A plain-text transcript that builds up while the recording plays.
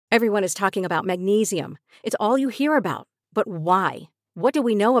Everyone is talking about magnesium. It's all you hear about. But why? What do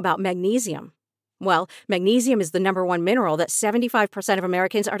we know about magnesium? Well, magnesium is the number one mineral that 75% of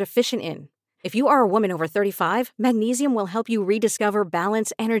Americans are deficient in. If you are a woman over 35, magnesium will help you rediscover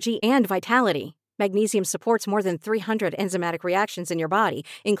balance, energy, and vitality. Magnesium supports more than 300 enzymatic reactions in your body,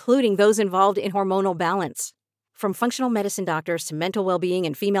 including those involved in hormonal balance. From functional medicine doctors to mental well-being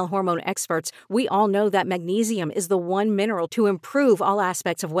and female hormone experts, we all know that magnesium is the one mineral to improve all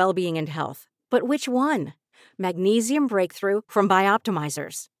aspects of well-being and health. But which one? Magnesium Breakthrough from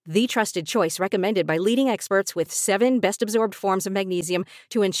Bioptimizers, the trusted choice recommended by leading experts with 7 best-absorbed forms of magnesium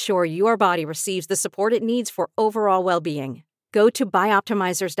to ensure your body receives the support it needs for overall well-being. Go to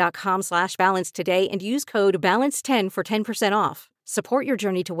bioptimizers.com/balance today and use code BALANCE10 for 10% off. Support your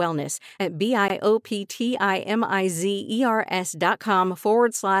journey to wellness at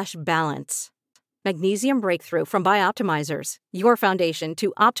bioptimizers.com/balance. Magnesium Breakthrough from Bioptimizers, your foundation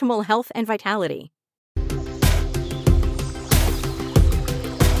to optimal health and vitality.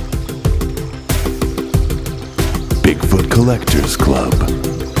 Bigfoot Collectors Club.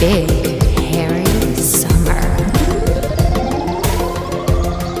 Big Hairy Summer.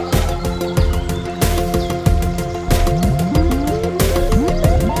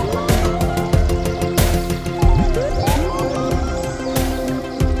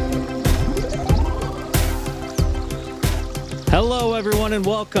 Hello, everyone, and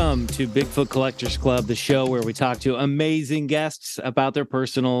welcome to Bigfoot Collectors Club, the show where we talk to amazing guests about their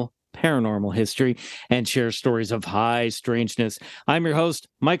personal paranormal history and share stories of high strangeness. I'm your host,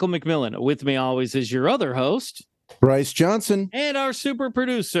 Michael McMillan. With me always is your other host, Bryce Johnson, and our super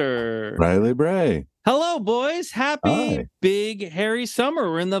producer, Riley Bray. Hello, boys. Happy Hi. Big Hairy Summer.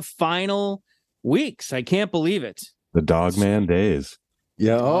 We're in the final weeks. I can't believe it. The Dogman days.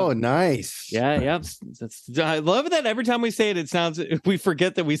 Yeah. Oh, nice. Yeah. I love that every time we say it, it sounds, we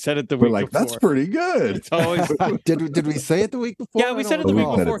forget that we said it the We're week like, before. that's pretty good. It's always, Did we say it the week before? Yeah, we said it the We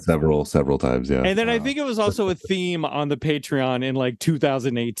week said before. it several times, yeah. And then I think it was also a theme on the Patreon in like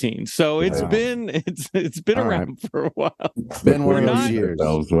 2018. So it's Yeah. been All around for a while. It's been one of We're those not- years.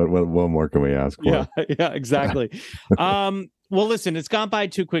 What more can we ask for? Yeah, exactly. Well, listen, it's gone by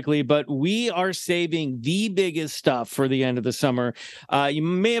too quickly, but we are saving the biggest stuff for the end of the summer. You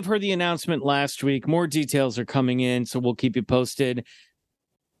may have heard the announcement last week. More details are coming in, so we'll keep you posted.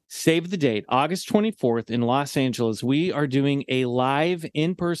 Save the date, August 24th in Los Angeles. We are doing a live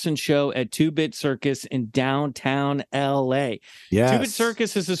in-person show at 2-Bit Circus in downtown LA. Yes. 2-Bit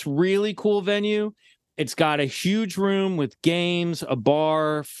Circus is this really cool venue. It's got a huge room with games, a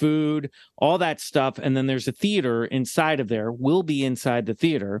bar, food, all that stuff. And then there's a theater inside of there. We'll be inside the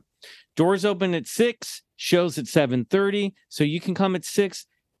theater. Doors open at 6, shows at 7:30. So you can come at 6,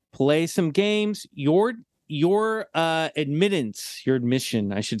 play some games. Your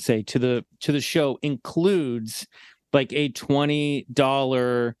admission, I should say, to the show includes like a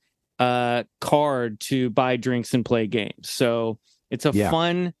 $20 card to buy drinks and play games. So it's a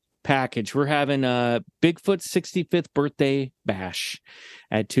fun package. We're having a Bigfoot's 65th birthday bash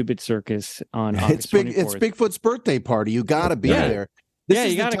at 2-Bit Circus on August 24th. It's Bigfoot's birthday party. You got to be there. This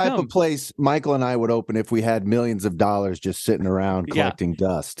is you the type of place Michael and I would open if we had millions of dollars just sitting around collecting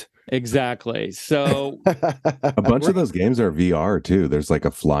dust. Exactly. So A bunch of those games are VR too. There's like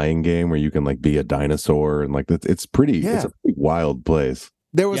a flying game where you can like be a dinosaur and like it's pretty. It's a pretty wild place.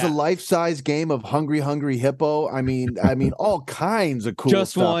 There was a life-size game of Hungry Hippo. I mean, all kinds of cool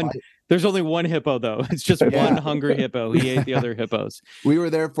just stuff. one. There's only one hippo, though. It's just one hungry hippo. He ate the other hippos. We were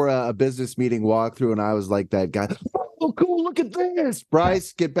there for a business meeting walkthrough, and I was like that guy. Oh, cool. Look at this.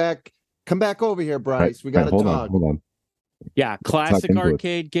 Bryce, come back over here, Bryce. We got to talk. Hold on. Yeah, classic into it.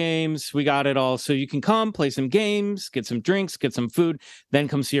 arcade games. We got it all. So you can come, play some games, get some drinks, get some food, then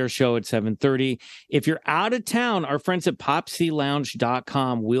come see our show at 7:30. If you're out of town, our friends at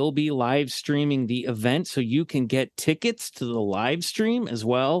popclounge.com will be live streaming the event, so you can get tickets to the live stream as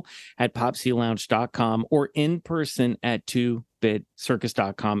well at popclounge.com or in person at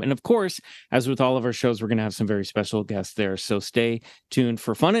 2bitcircus.com. And of course, as with all of our shows, we're going to have some very special guests there. So stay tuned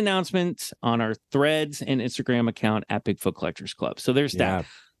for fun announcements on our Threads and Instagram account at Bigfoot Collectors Club. So there's that.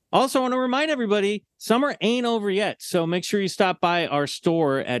 Also, I want to remind everybody, summer ain't over yet. So make sure you stop by our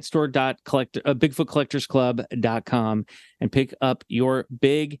store at bigfootcollectorsclub.com and pick up your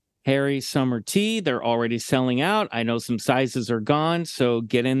Big Hairy Summer tee. They're already selling out. I know some sizes are gone. So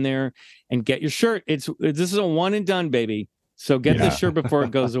get in there and get your shirt. This is a one and done, baby. So get this shirt before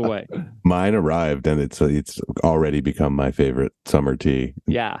it goes away. Mine arrived and it's already become my favorite summer tee.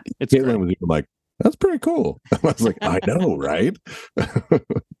 Yeah, it's Caitlin was even like, that's pretty cool. I was like, I know, right?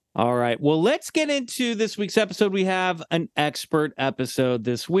 All right. Well, let's get into this week's episode. We have an expert episode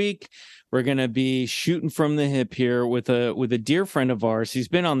this week. We're going to be shooting from the hip here with a dear friend of ours. He's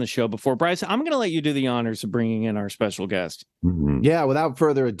been on the show before. Bryce, I'm going to let you do the honors of bringing in our special guest. Mm-hmm. Yeah, without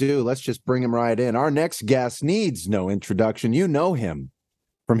further ado, let's just bring him right in. Our next guest needs no introduction. You know him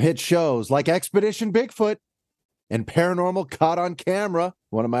from hit shows like Expedition Bigfoot and Paranormal Caught on Camera,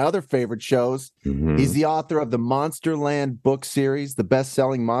 one of my other favorite shows. Mm-hmm. He's the author of the Monsterland book series, the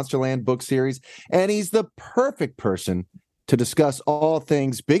best-selling Monsterland book series, and he's the perfect person to discuss all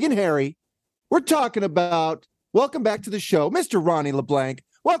things big and hairy. We're talking about, welcome back to the show, Mr. Ronny LeBlanc.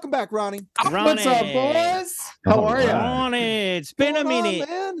 Welcome back, Ronny. Ronny. What's up, boys? How are you? Ronny, it's been a minute.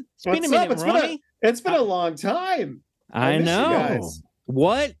 Man? It's been a minute, Ronny. It's been a long time. I miss you know. guys.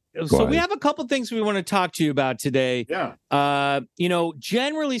 What? So we ahead. have a couple things we want to talk to you about today. Yeah.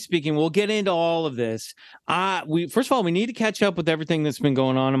 Generally speaking, we'll get into all of this. First of all, we need to catch up with everything that's been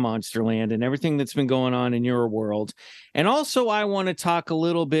going on in Monsterland and everything that's been going on in your world. And also, I want to talk a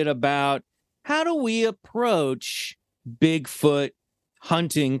little bit about how do we approach Bigfoot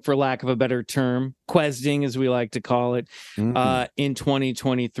hunting, for lack of a better term, questing, as we like to call it, in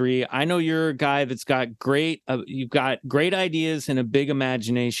 2023. I know you're a guy that's got you've got great ideas and a big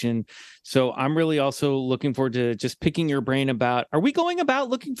imagination. So I'm really also looking forward to just picking your brain about, are we going about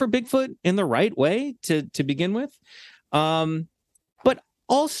looking for Bigfoot in the right way to begin with? But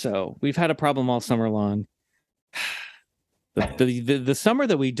also, we've had a problem all summer long. The summer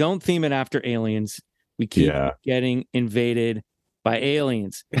that we don't theme it after aliens, we keep getting invaded by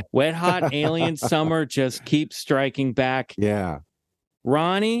aliens. Wet hot alien summer just keeps striking back. Yeah.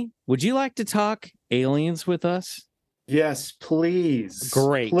 Ronny, would you like to talk aliens with us? Yes, please.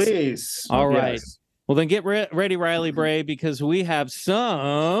 Great. Please. All right. Yes. Well, then get ready, Riley Bray, because we have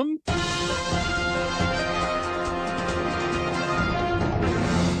some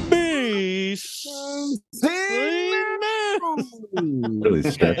beast. Really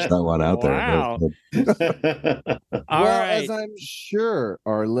stretched that one out there. Wow. All Well, right. as I'm sure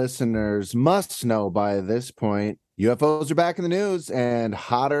our listeners must know by this point, UFOs are back in the news and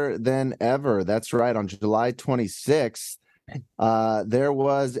hotter than ever. That's right. On July 26th, there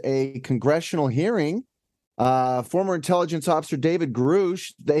was a congressional hearing. Former intelligence officer David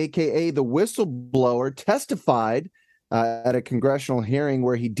Grush, aka the whistleblower, testified at a congressional hearing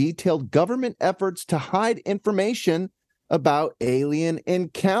where he detailed government efforts to hide information about alien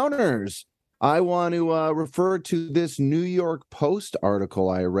encounters. I want to refer to this New York Post article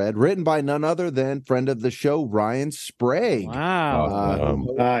I read, written by none other than friend of the show, Ryan Sprague. Wow.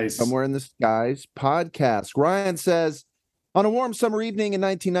 Nice. Somewhere in the Skies podcast. Ryan says, on a warm summer evening in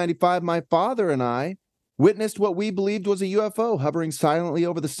 1995, my father and I witnessed what we believed was a UFO hovering silently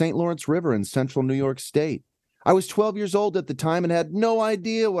over the St. Lawrence River in central New York State. I was 12 years old at the time and had no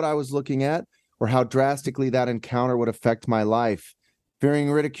idea what I was looking at or how drastically that encounter would affect my life.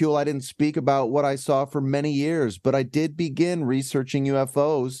 Fearing ridicule, I didn't speak about what I saw for many years, but I did begin researching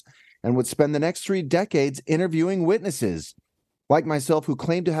UFOs and would spend the next 3 decades interviewing witnesses like myself who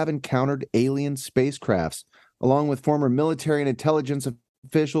claimed to have encountered alien spacecrafts, along with former military and intelligence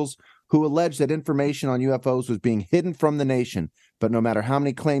officials who alleged that information on UFOs was being hidden from the nation. But no matter how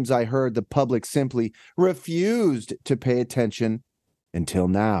many claims I heard, the public simply refused to pay attention until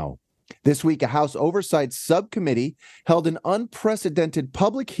now. This week, a House Oversight Subcommittee held an unprecedented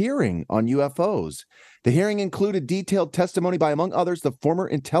public hearing on UFOs. The hearing included detailed testimony by, among others, the former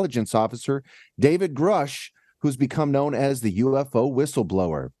intelligence officer, David Grush, who's become known as the UFO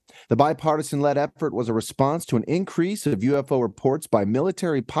whistleblower. The bipartisan-led effort was a response to an increase of UFO reports by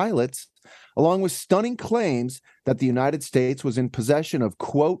military pilots, along with stunning claims that the United States was in possession of,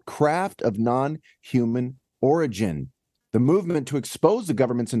 quote, craft of non-human origin. The movement to expose the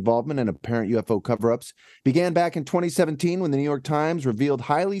government's involvement in apparent UFO cover-ups began back in 2017 when the New York Times revealed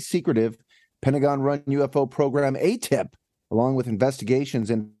highly secretive Pentagon-run UFO program ATIP, along with investigations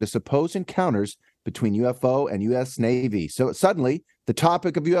into supposed encounters between UFO and U.S. Navy. So suddenly, the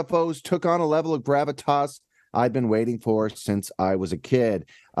topic of UFOs took on a level of gravitas I've been waiting for since I was a kid.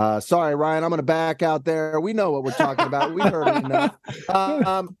 Sorry, Ryan, I'm going to back out there. We know what we're talking about. We heard it enough.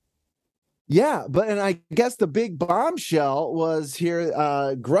 Yeah, and I guess the big bombshell was here.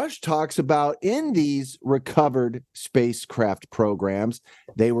 Grush talks about in these recovered spacecraft programs,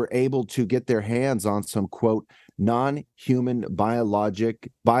 they were able to get their hands on some, quote, non-human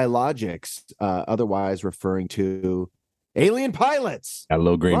biologics, otherwise referring to alien pilots.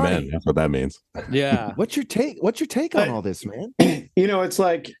 Hello, green Right. man. That's what that means. Yeah. What's your take on all this, man? It's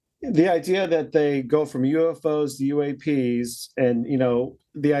like the idea that they go from UFOs to UAPs and,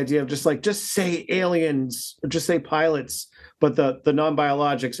 the idea of just say aliens, or just say pilots, but the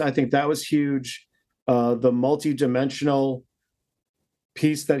non-biologics, I think that was huge. The multi-dimensional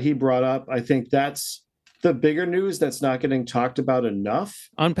piece that he brought up, I think that's the bigger news that's not getting talked about enough.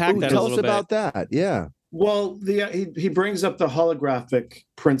 Unpack that a tell little us bit. about that. Yeah. Well, he brings up the holographic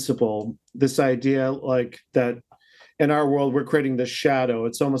principle, this idea like that in our world we're creating this shadow.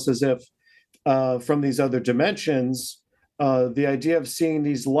 It's almost as if from these other dimensions, the idea of seeing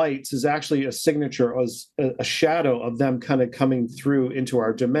these lights is actually a signature, a shadow of them kind of coming through into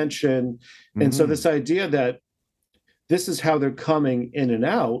our dimension. And so this idea that this is how they're coming in and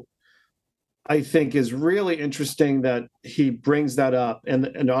out, I think is really interesting that he brings that up.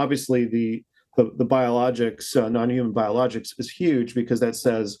 And obviously the biologics, non-human biologics is huge because that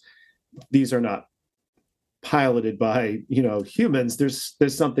says these are not piloted by, humans. There's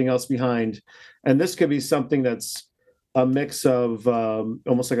something else behind. And this could be something that's a mix of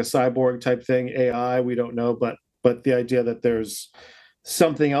almost like a cyborg type thing, AI, we don't know, but the idea that there's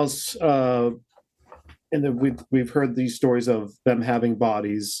something else, and then we've heard these stories of them having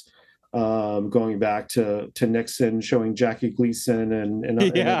bodies, going back to Nixon, showing Jackie Gleason and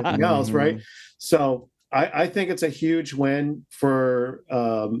everything else, right? So I think it's a huge win for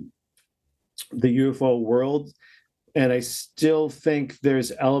the UFO world, and I still think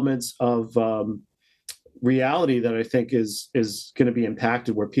there's elements of reality that I think is going to be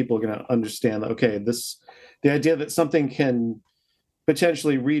impacted, where people are going to understand that, okay, the idea that something can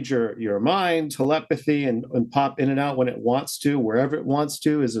potentially read your mind, telepathy, and pop in and out when it wants to, wherever it wants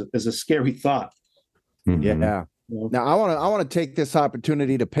to, is a scary thought. Yeah. Now I want to take this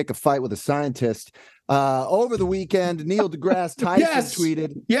opportunity to pick a fight with a scientist. Over the weekend, Neil deGrasse Tyson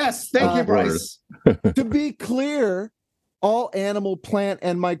tweeted. Yes, thank you, Bryce. To be clear, all animal, plant,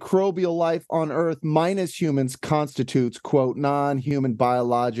 and microbial life on Earth minus humans constitutes, quote, non-human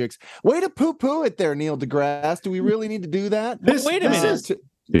biologics. Way to poo-poo it there, Neil deGrasse. Do we really need to do that? Wait a minute.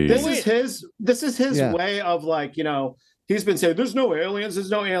 This is his way of, like, he's been saying there's no aliens,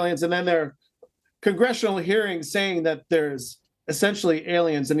 and then there are congressional hearings saying that there's essentially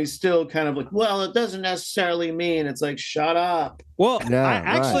aliens, and he's still kind of like, well, it doesn't necessarily mean. It's like, shut up. Well,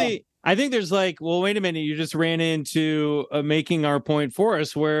 I think there's like, well, wait a minute. You just ran into making our point for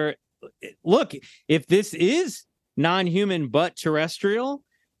us where, look, if this is non-human but terrestrial,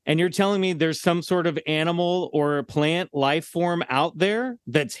 and you're telling me there's some sort of animal or plant life form out there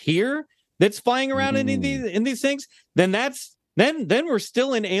that's here, that's flying around in these things, then then we're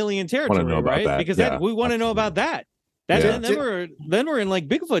still in alien territory, right? That. Because we want to know about that. Then we're in like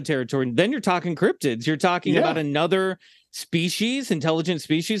Bigfoot territory. Then you're talking cryptids. You're talking about another species, intelligent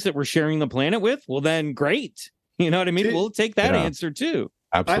species that we're sharing the planet with. Well, then great. You know what I mean? We'll take that answer too.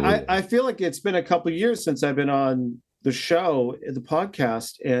 Absolutely. I feel like it's been a couple of years since I've been on the show, the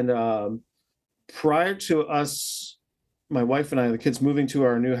podcast, and prior to us, my wife and I, the kids, moving to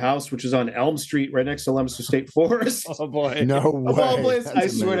our new house, which is on Elm Street, right next to Leominster State Forest. Oh boy! No way! I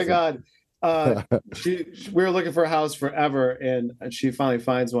swear to God. We were looking for a house forever, and she finally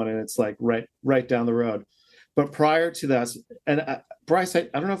finds one, and it's like right down the road. But prior to that, and Bryce, I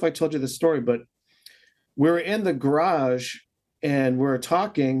don't know if I told you this story, but we were in the garage and we were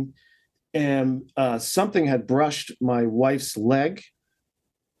talking, and something had brushed my wife's leg,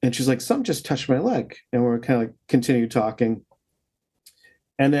 and she's like, something just touched my leg, and we're kind of like continue talking,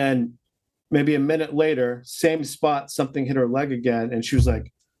 and then maybe a minute later, same spot, something hit her leg again, and she was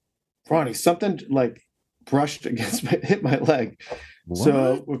like, Ronny, something like brushed hit my leg. What?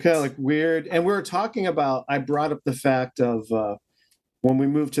 So we're kind of like weird. And we were talking about, I brought up the fact of when we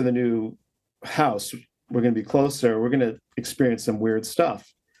move to the new house, we're going to be closer. We're going to experience some weird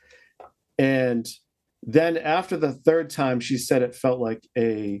stuff. And then after the third time, she said it felt like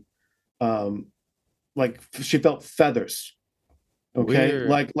like she felt feathers. Okay. Weird.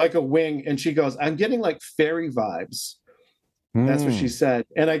 Like a wing. And she goes, I'm getting like fairy vibes. That's what she said.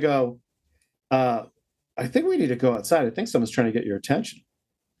 And I go, I think we need to go outside. I think someone's trying to get your attention.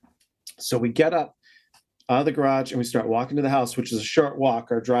 So we get up out of the garage and we start walking to the house, which is a short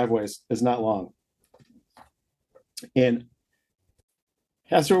walk. Our driveway is not long. And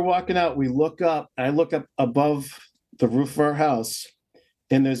as we're walking out, we look up. I look up above the roof of our house,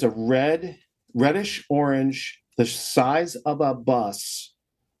 and there's a reddish orange, the size of a bus,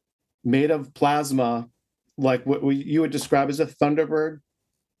 made of plasma, like what you would describe as a thunderbird,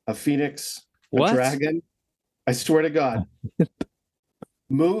 a phoenix, a dragon. I swear to God.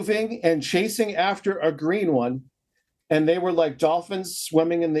 Moving and chasing after a green one. And they were like dolphins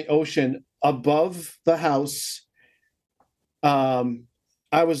swimming in the ocean above the house.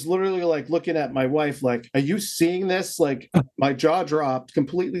 I was literally like looking at my wife like, are you seeing this? Like my jaw dropped,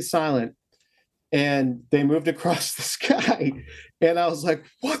 completely silent. and they moved across the sky. And I was like,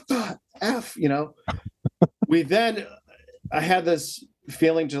 what the F, I had this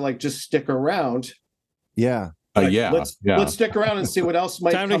feeling to like just stick around. Yeah. Like, let's stick around and see what else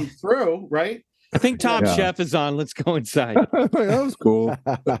might come through, right? I think Top Chef is on. Let's go inside. That was cool.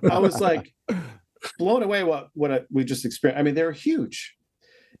 I was like blown away we just experienced. I mean, they were huge.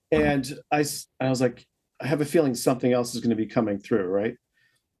 And I was like, I have a feeling something else is going to be coming through, right?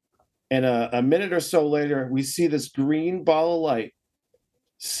 And a minute or so later, we see this green ball of light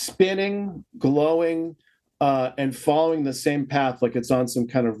spinning, glowing, and following the same path like it's on some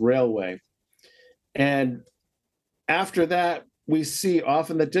kind of railway. And after that, we see off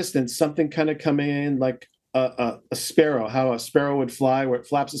in the distance something kind of coming in like a sparrow, how a sparrow would fly, where it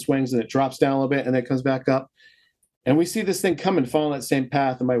flaps its wings and it drops down a little bit and then comes back up. And we see this thing coming, following that same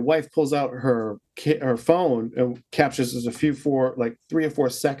path. And my wife pulls out her phone and captures a 3 or 4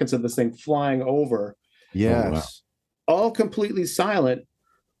 seconds of this thing flying over. Yes. All completely silent.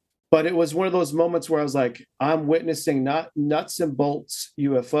 But it was one of those moments where I was like, I'm witnessing not nuts and bolts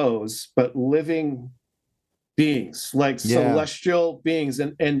UFOs, but living beings, like celestial beings.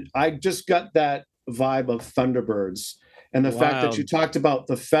 And I just got that vibe of Thunderbirds. And the fact that you talked about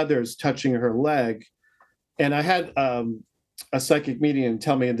the feathers touching her leg. And I had a psychic medium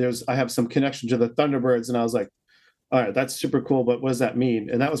tell me I have some connection to the Thunderbirds. And I was like, all right, that's super cool. But what does that mean?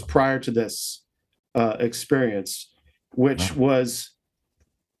 And that was prior to this experience, which was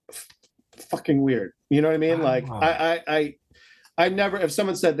fucking weird. You know what I mean? Like I never, if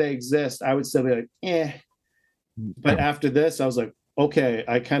someone said they exist, I would still be like, eh. But after this, I was like, okay,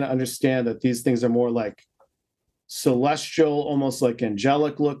 I kind of understand that these things are more like celestial, almost like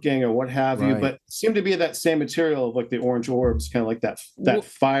angelic looking or what have you, but seem to be that same material of like the orange orbs, kind of like that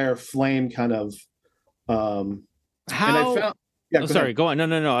fire flame kind of. Sorry, go on.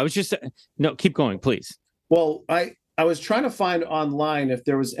 No. I was just keep going, please. Well, I was trying to find online if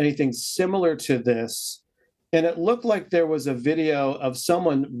there was anything similar to this, and it looked like there was a video of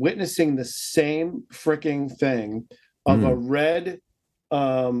someone witnessing the same freaking thing of a red,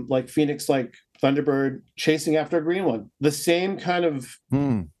 like Phoenix, like Thunderbird chasing after a green one. The same kind of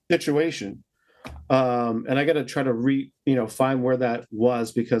situation. And I got to try to find where that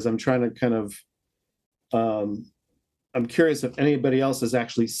was, because I'm trying to kind of, I'm curious if anybody else has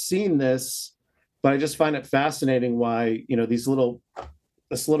actually seen this, but I just find it fascinating why, this little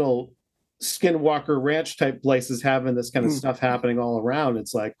Skinwalker Ranch type places having this kind of stuff happening all around.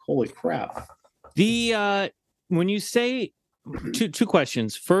 It's like, holy crap. When you say two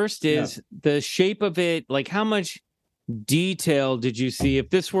questions. First is the shape of it. Like, how much detail did you see? If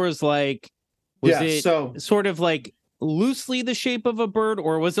this was like, sort of like loosely the shape of a bird,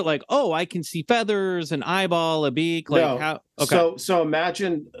 or was it like, oh, I can see feathers, an eyeball, a beak? Like, no. How? Okay. So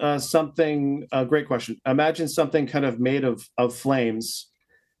imagine something. Great question. Imagine something kind of made of flames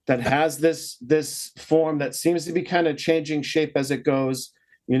that has this form that seems to be kind of changing shape as it goes.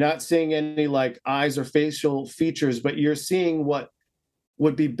 You're not seeing any like eyes or facial features, but you're seeing what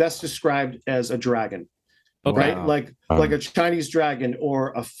would be best described as a dragon. Okay. Right? Like a Chinese dragon,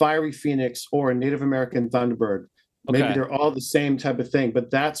 or a fiery phoenix, or a Native American thunderbird. Maybe they're all the same type of thing,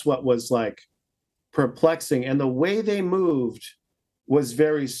 but that's what was like perplexing. And the way they moved was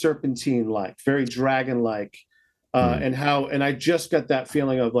very serpentine-like, very dragon-like. And I just got that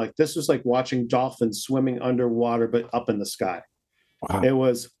feeling of like, this was like watching dolphins swimming underwater, but up in the sky. Wow. It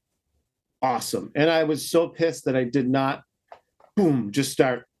was awesome. And I was so pissed that I did not just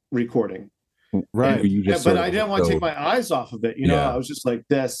start recording. Right. But I didn't want to take my eyes off of it. I was just like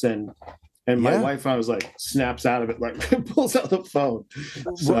this, and my wife, I was like, snaps out of it, like pulls out the phone.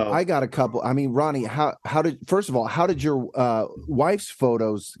 So well, I got a couple. I mean, Ronnie, how did your wife's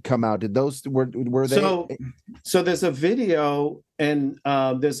photos come out? Did those were they? So there's a video, and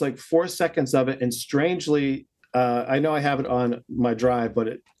there's like 4 seconds of it, and strangely, I know I have it on my drive,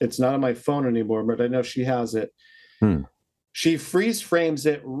 but it's not on my phone anymore. But I know she has it. She freeze frames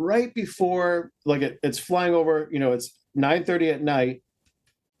it right before, like it's flying over. It's 9:30 at night.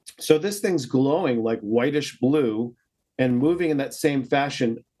 So this thing's glowing like whitish blue and moving in that same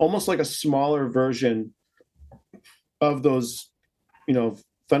fashion, almost like a smaller version of those,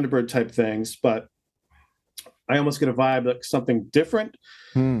 Thunderbird type things. But I almost get a vibe like something different.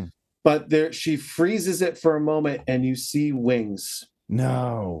 But she freezes it for a moment, and you see wings.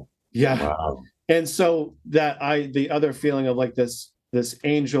 No. Yeah. Wow. And so the other feeling of like this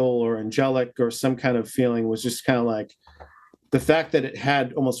angel or angelic or some kind of feeling was just kind of like the fact that it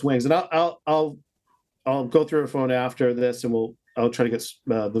had almost wings. And I'll go through her phone after this, and I'll try to get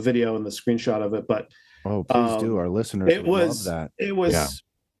the video and the screenshot of it. But please do. Our listeners would love that. It was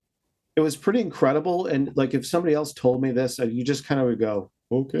it was pretty incredible. And like, if somebody else told me this, you just kind of would go,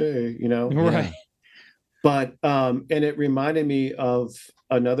 okay, you know? Right. But, and it reminded me of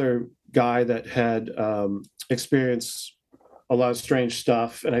another guy that had experienced a lot of strange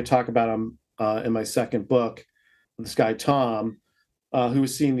stuff. And I talk about him in my second book, this guy, Tom, who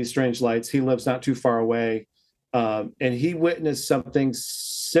was seeing these strange lights. He lives not too far away. And he witnessed something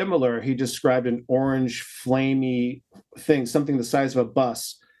similar. He described an orange, flamey thing, something the size of a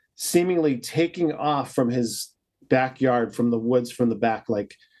bus, seemingly taking off from his backyard, from the woods, from the back,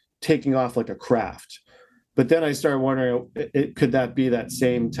 like taking off like a craft. But then I started wondering, could that be that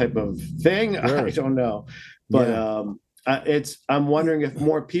same type of thing? Sure. I don't know. But I'm wondering if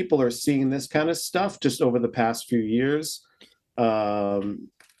more people are seeing this kind of stuff just over the past few years.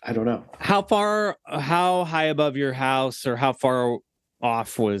 I don't know. How high above your house, or how far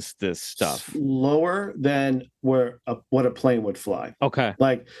off was this stuff? Lower than what a plane would fly. Okay.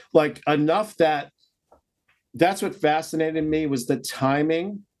 Like enough that's what fascinated me, was the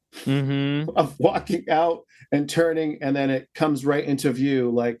timing of walking out and turning, and then it comes right into view.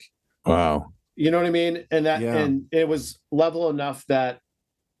 Like, wow. You know what I mean? And and it was level enough that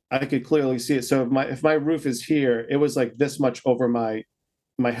I could clearly see it. So if my roof is here, it was like this much over my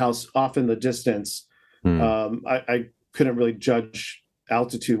house off in the distance. I couldn't really judge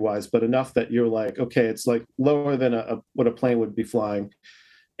altitude wise, but enough that you're like, okay, it's like lower than what a plane would be flying.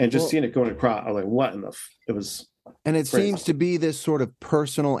 And just seeing it going across, I'm like, what in it was. And it crazy. seems to be this sort of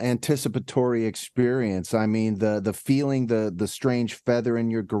personal anticipatory experience. I mean, the feeling, the strange feather in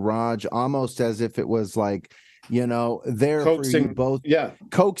your garage, almost as if it was like, you know, there coaxing, for you both,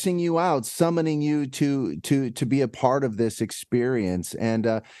 coaxing you out, summoning you to be a part of this experience.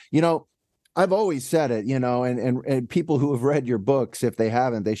 And you know, I've always said it, you know, and people who have read your books, if they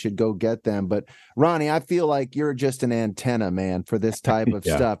haven't, they should go get them. But Ronny, I feel like you're just an antenna, man, for this type of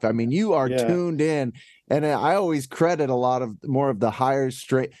stuff. I mean, you are tuned in, and I always credit more of the high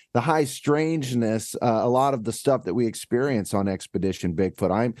strangeness, a lot of the stuff that we experience on Expedition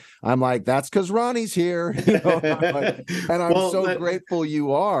Bigfoot. I'm like, that's because Ronny's here, you know? And I'm grateful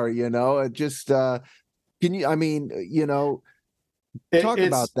you are, you know. It just can you? I mean, you know. Talk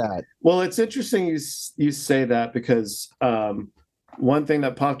about that. Well, it's interesting you say that, because one thing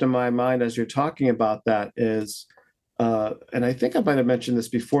that popped in my mind as you're talking about that is, and I think I might have mentioned this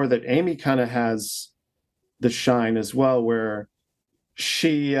before, that Amy kind of has the shine as well, where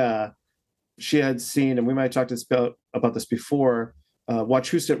she had seen, and we might have talked about this before,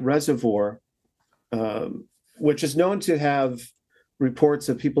 Wachusett Reservoir, which is known to have reports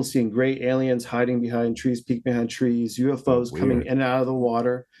of people seeing gray aliens hiding behind trees, peek behind trees, UFOs coming in and out of the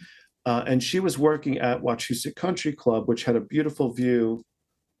water. And she was working at Wachusett Country Club, which had a beautiful view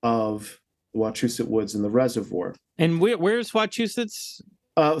of Wachusett Woods and the reservoir. And where's Wachusett's?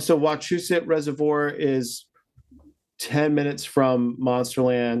 So Wachusett Reservoir is 10 minutes from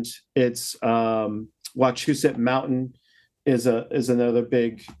Monsterland. It's Wachusett Mountain is another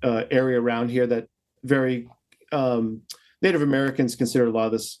big area around here that very Native Americans consider a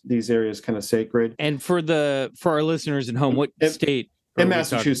lot of these areas kind of sacred. And for our listeners at home, what state? In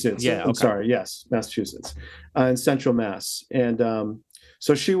Massachusetts. Yeah, I'm sorry. Yes, Massachusetts, in Central Mass. And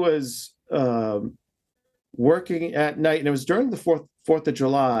so she was working at night, and it was during the 4th of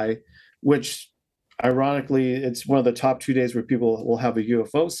July, which ironically, it's one of the top 2 days where people will have a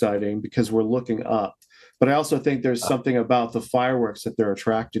UFO sighting, because we're looking up. But I also think there's something about the fireworks that they're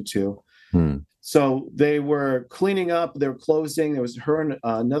attracted to. So they were cleaning up, they were closing. There was her and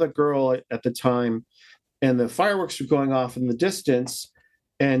another girl at the time, and the fireworks were going off in the distance.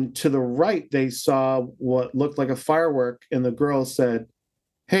 And to the right, they saw what looked like a firework, and the girl said,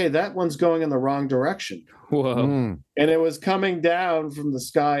 "Hey, that one's going in the wrong direction." Whoa. And it was coming down from the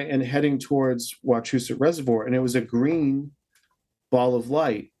sky and heading towards Wachusett Reservoir, and it was a green ball of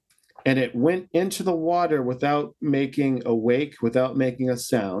light. And it went into the water without making a wake, without making a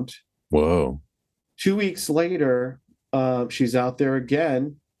sound. Whoa. 2 weeks later, she's out there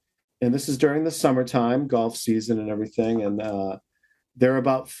again, and this is during the summertime, golf season and everything. And there are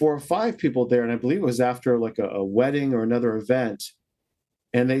about 4 or 5 people there, and I believe it was after like a wedding or another event.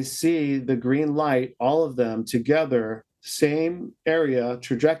 And they see the green light, all of them together, same area,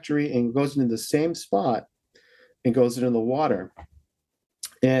 trajectory, and goes into the same spot and goes into the water.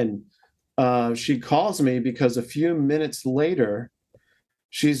 And she calls me because a few minutes later,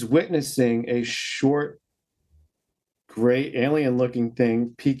 she's witnessing a short, gray alien-looking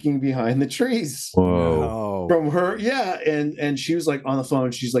thing peeking behind the trees. Whoa! From her, and she was like on the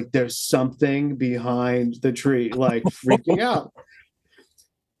phone. She's like, "There's something behind the tree," like freaking out.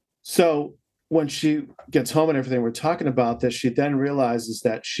 So when she gets home and everything, we're talking about this, she then realizes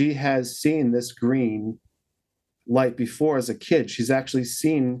that she has seen this green light before as a kid. She's actually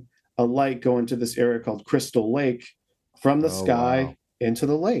seen a light go into this area called Crystal Lake from the sky into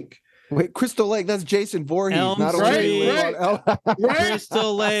the lake. Wait, Crystal Lake, that's Jason Voorhees. Elm Not Street. only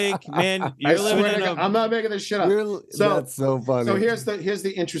Crystal Lake, man, you're living in a... I'm not making this shit up. That's so funny. So here's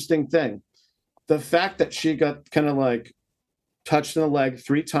the interesting thing. The fact that she got kind of like touched in the leg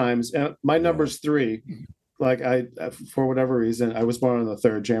 3 times, and my number's 3. Like I, for whatever reason, I was born on the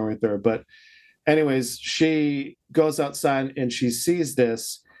 3rd, January 3rd. But anyways, she goes outside and she sees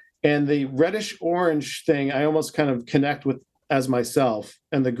this, and the reddish orange thing, I almost kind of connect with as myself,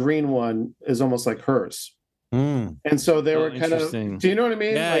 and the green one is almost like hers. And so they were kind of, do you know what I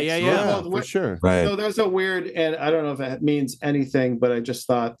mean? Yeah, for sure. Right. So there's a weird, and I don't know if it means anything, but I just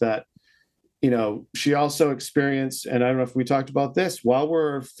thought that, you know, she also experienced, and I don't know if we talked about this while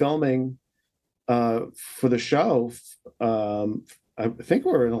we're filming for the show. I think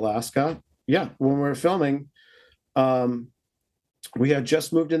we were in Alaska. Yeah, when we were filming, we had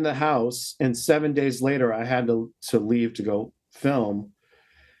just moved in the house, and 7 days later, I had to leave to go film.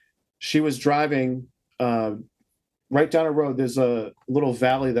 She was driving right down a road. There's a little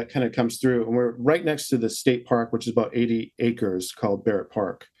valley that kind of comes through, and we're right next to the state park, which is about 80 acres, called Barrett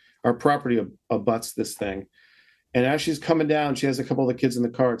Park. Our property abuts this thing. And as she's coming down, she has a couple of the kids in the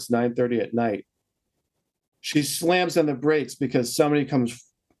car. It's 9:30 at night. She slams on the brakes because somebody comes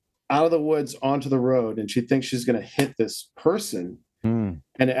out of the woods onto the road, and she thinks she's going to hit this person. And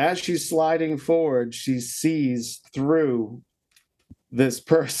as she's sliding forward, she sees through this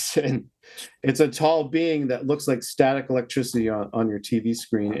person. It's a tall being that looks like static electricity on your TV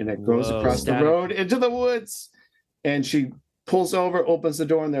screen, and it goes across the road into the woods. And she pulls over, opens the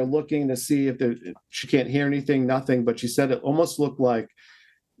door, and they're looking to see if she can't hear anything, nothing. But she said it almost looked like,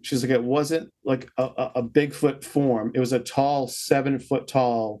 she's like, it wasn't like a Bigfoot form. It was a tall, 7-foot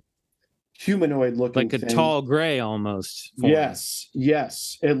tall, humanoid looking like a thing. tall gray almost form. Yes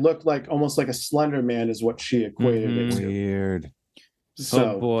it looked like almost like a Slender Man is what she equated it to. Weird.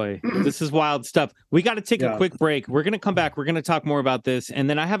 So, oh boy, this is wild stuff. We got to take a quick break. We're going to come back. We're going to talk more about this, and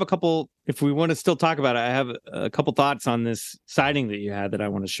then I have a couple, if we want to still talk about it, I have a couple thoughts on this sighting that you had that I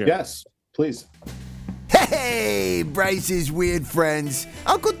want to share. Yes, please. Hey, Bryce's weird friends.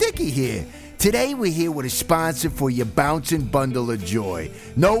 Uncle Dickie here. Today we're here with a sponsor for your bouncing bundle of joy.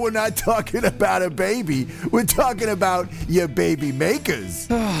 No, we're not talking about a baby. We're talking about your baby makers.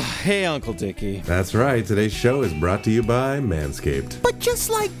 Hey, Uncle Dickie. That's right. Today's show is brought to you by Manscaped. But just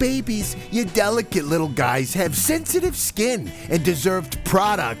like babies, you delicate little guys have sensitive skin and deserved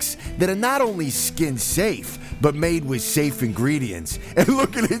products that are not only skin safe, but made with safe ingredients. And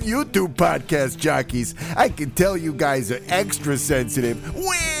looking at you two podcast jockeys, I can tell you guys are extra sensitive.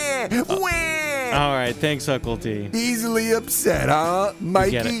 All right, thanks, Uncle D. Easily upset, huh, Mikey?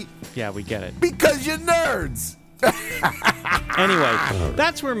 We get it. Yeah, we get it. Because you're nerds. Anyway,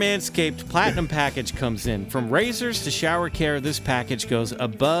 that's where Manscaped Platinum Package comes in. From razors to shower care, this package goes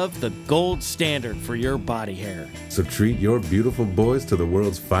above the gold standard for your body hair. So treat your beautiful boys to the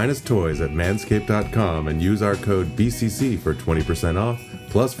world's finest toys at manscaped.com and use our code BCC for 20% off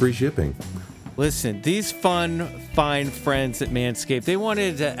plus free shipping. Listen, these fun, fine friends at Manscaped, they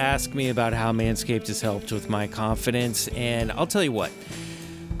wanted to ask me about how Manscaped has helped with my confidence, and I'll tell you what.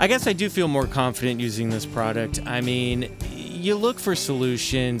 I guess I do feel more confident using this product. I mean, you look for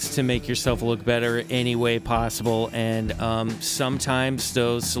solutions to make yourself look better any way possible, and sometimes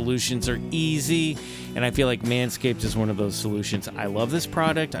those solutions are easy, and I feel like Manscaped is one of those solutions. I love this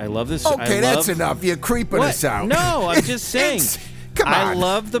product. I love this. Okay, that's enough. You're creeping us out. No, I'm just saying. Come on. I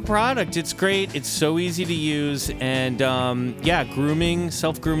love the product. It's great. It's so easy to use. And grooming,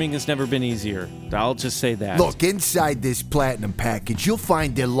 self-grooming has never been easier. I'll just say that. Look, inside this Platinum package, you'll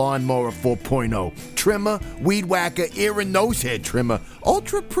find their Lawnmower 4.0, trimmer, weed whacker, ear and nose hair trimmer,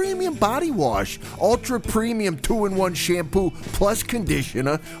 ultra premium body wash, ultra premium 2-in-1 shampoo plus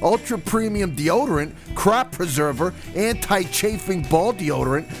conditioner, ultra premium deodorant, crop preserver, anti-chafing ball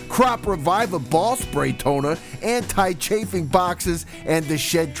deodorant, crop reviver ball spray toner, anti-chafing boxes, and the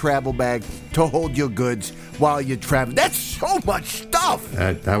Shed travel bag to hold your goods while you're traveling. That's so much stuff.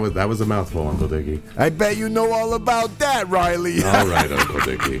 That was a mouthful, Uncle Dickie. I bet you know all about that, Riley. All right, Uncle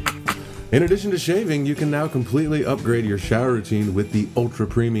Dickie. In addition to shaving, you can now completely upgrade your shower routine with the Ultra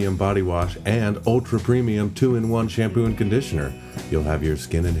Premium Body Wash and Ultra Premium 2-in-1 Shampoo and Conditioner. You'll have your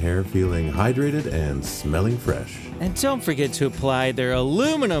skin and hair feeling hydrated and smelling fresh. And don't forget to apply their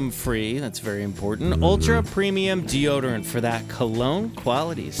aluminum-free, that's very important, Ultra Premium Deodorant for that cologne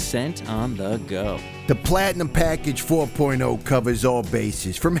quality scent on the go. The Platinum Package 4.0 covers all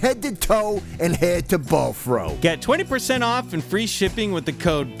bases, from head to toe and hair to ball throw. Get 20% off and free shipping with the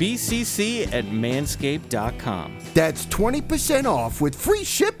code BCC at manscaped.com. That's 20% off with free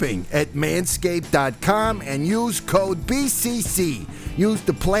shipping at manscaped.com and use code BCC. Use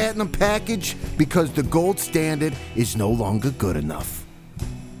the Platinum Package because the gold standard is no longer good enough.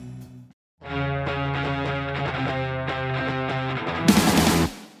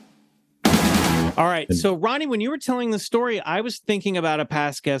 All right. So, Ronnie, when you were telling the story, I was thinking about a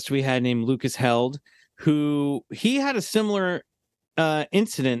past guest we had named Lucas Held, who he had a similar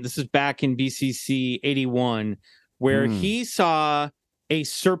incident. This is back in BCC 81, where he saw a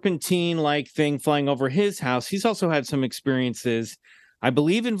serpentine-like thing flying over his house. He's also had some experiences, I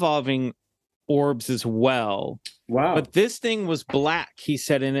believe, involving orbs as well. Wow. But this thing was black, he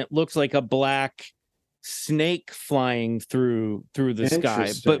said, and it looks like a black snake flying through the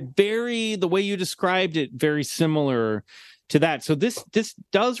sky, but the way you described it, very similar to that. So this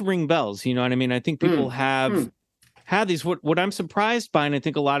does ring bells, you know what I mean? I think people have these. What I'm surprised by, and I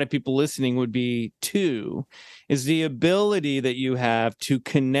think a lot of people listening would be too, is the ability that you have to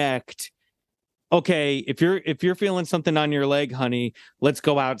connect. Okay, if you're feeling something on your leg, honey, let's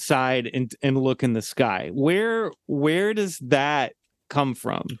go outside and look in the sky. Where does that come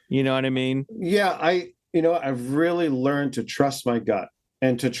from? You know what I mean? Yeah, I've really learned to trust my gut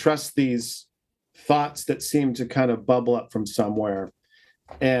and to trust these thoughts that seem to kind of bubble up from somewhere.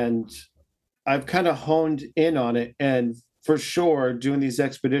 And I've kind of honed in on it. And for sure, doing these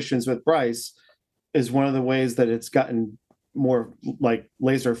expeditions with Bryce is one of the ways that it's gotten more like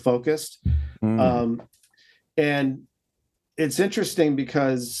laser focused. And it's interesting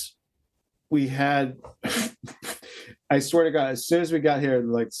because we had I swear to God, as soon as we got here,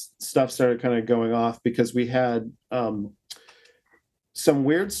 like stuff started kind of going off because we had some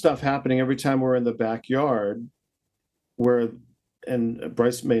weird stuff happening every time we're in the backyard and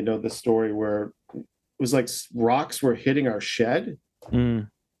Bryce may know this story, where it was like rocks were hitting our shed. And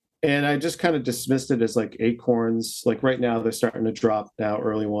I just kind of dismissed it as like acorns. Like right now they're starting to drop now,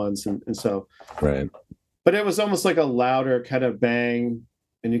 early ones. And so, Right. But it was almost like a louder kind of bang.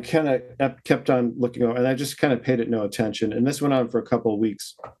 And you kind of kept on looking over, and I just kind of paid it no attention. And this went on for a couple of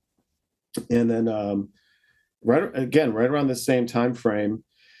weeks. And then right around the same time frame,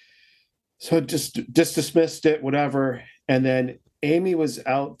 so just dismissed it, whatever. And then Amy was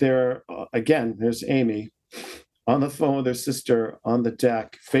out there again. There's Amy on the phone with her sister on the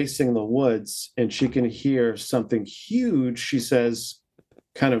deck facing the woods, and she can hear something huge, she says,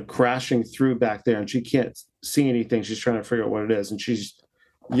 kind of crashing through back there, and she can't see anything. She's trying to figure out what it is, and she's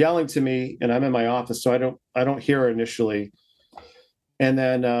yelling to me, and I'm in my office, so I don't hear her initially. And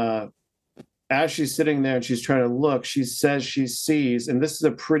then as she's sitting there and she's trying to look, she says she sees, and this is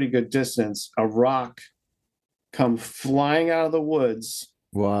a pretty good distance, a rock come flying out of the woods.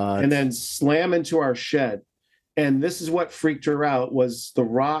 What? And then slam into our shed. And this is what freaked her out, was the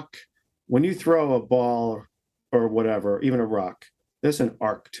rock. When you throw a ball or whatever, even a rock, there's an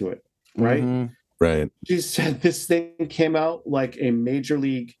arc to it, right? Mm-hmm. Right. She said this thing came out like a major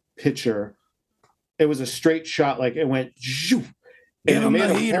league pitcher. It was a straight shot, like it went. Give him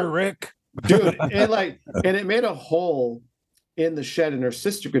the heater, Rick. Dude, and it made a hole in the shed, and her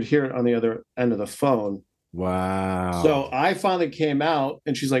sister could hear it on the other end of the phone. Wow. So I finally came out,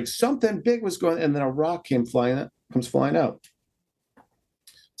 and she's like, something big was going, and then a rock comes flying out.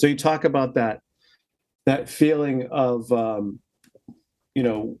 So you talk about that feeling of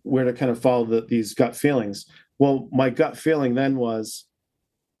where to kind of follow these gut feelings. Well, my gut feeling then was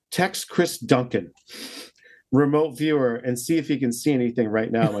text Chris Duncan, remote viewer, and see if he can see anything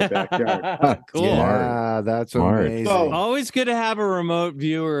right now in my backyard. Cool. Yeah, that's Smart. amazing. So- Always good to have a remote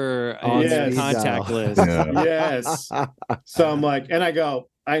viewer on Yes. your contact list. Yeah. Yes. So I'm like, and I go,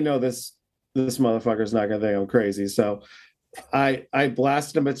 I know this motherfucker's not gonna think I'm crazy. So I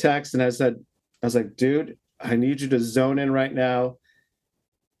blasted him a text, and I was like, dude, I need you to zone in right now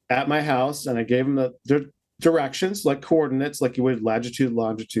at my house. And I gave him the directions, like coordinates, like you would latitude,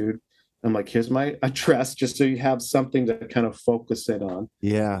 longitude. I'm like, here's my address, just so you have something to kind of focus it on.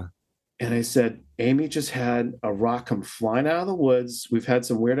 Yeah. And I said, Amy just had a rock come flying out of the woods. We've had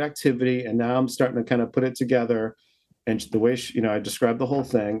some weird activity, and now I'm starting to kind of put it together. And the way I described the whole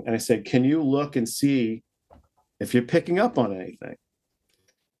thing, and I said, can you look and see if you're picking up on anything?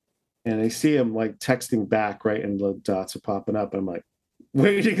 And I see him like texting back, right? And the dots are popping up. I'm like,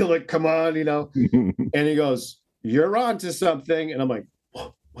 waiting, like, come on, And he goes, you're on to something. And I'm like,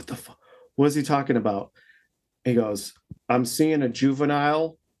 what the fuck? What is he talking about? He goes, I'm seeing a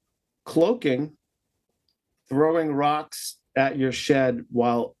juvenile cloaking, throwing rocks at your shed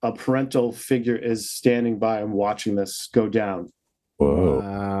while a parental figure is standing by and watching this go down. Whoa.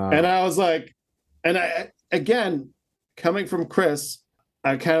 And I was like, and I, again, coming from Chris,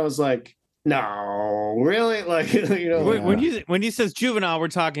 I kind of was like, no, really? Like, you know, when he says juvenile, we're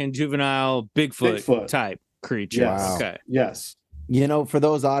talking juvenile Bigfoot. Type creature. Yes. Wow. Okay. Yes. You know, for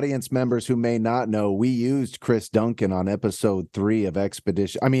those audience members who may not know, we used Chris Duncan on episode 3 of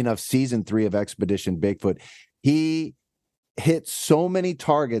season 3 of Expedition Bigfoot. He hit so many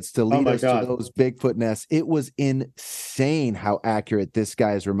targets to lead us to those Bigfoot nests. It was insane how accurate this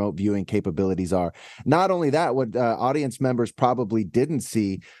guy's remote viewing capabilities are. Not only that, what audience members probably didn't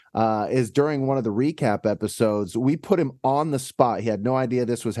see is during one of the recap episodes, we put him on the spot. He had no idea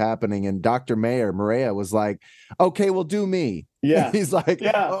this was happening. And Dr. Maria was like, okay, well, do me. Yeah. He's like,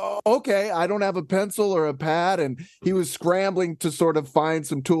 oh, okay, I don't have a pencil or a pad. And he was scrambling to sort of find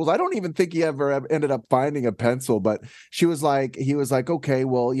some tools. I don't even think he ever ended up finding a pencil, but he was like, okay,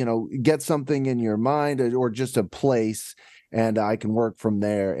 well, you know, get something in your mind or just a place, and I can work from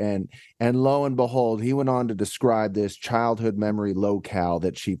there. And lo and behold, he went on to describe this childhood memory locale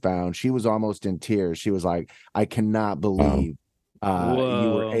that she found. She was almost in tears. She was like, I cannot believe you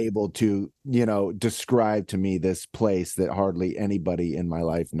were able to, you know, describe to me this place that hardly anybody in my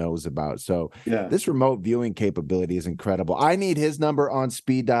life knows about. So this remote viewing capability is incredible. I need his number on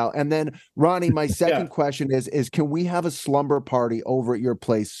speed dial. And then, Ronnie, my second question is can we have a slumber party over at your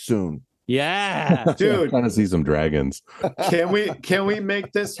place soon? Yeah, dude, trying to see some dragons. Can we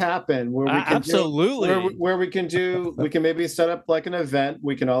make this happen? Where we can absolutely. Where we can maybe set up like an event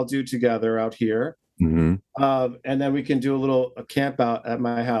we can all do together out here. Mm-hmm. And then we can do a camp out at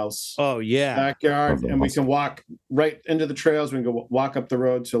my house. Oh yeah, backyard, and we can walk right into the trails. We can go walk up the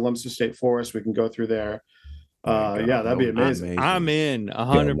road to Lumsden State Forest. We can go through there. That'd be amazing. I'm in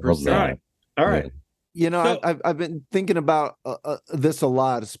 100%. All right. You know, I've been thinking about this a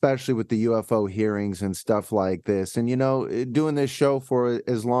lot, especially with the UFO hearings and stuff like this. And, you know, doing this show for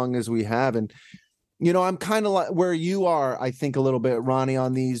as long as we have. And, you know, I'm kind of like where you are, I think, a little bit, Ronnie,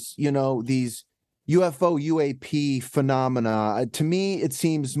 on these, you know, these UFO UAP phenomena. To me, it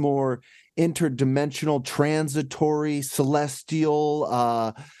seems more interdimensional, transitory,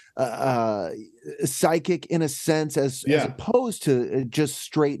 celestial, psychic in a sense, as opposed to just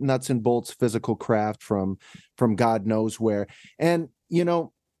straight nuts and bolts physical craft from God knows where. And, you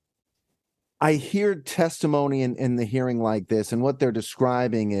know, I hear testimony in the hearing like this, and what they're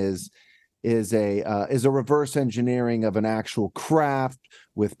describing is a reverse engineering of an actual craft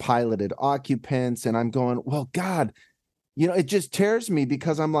with piloted occupants. And I'm going, well, God, you know, it just tears me,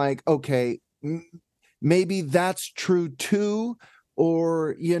 because I'm like, okay, maybe that's true too.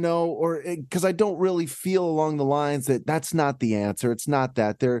 Or, you know, or because I don't really feel along the lines that that's not the answer. It's not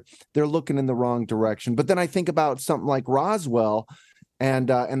that they're looking in the wrong direction. But then I think about something like Roswell and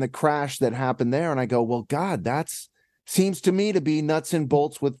the crash that happened there. And I go, well, God, that's seems to me to be nuts and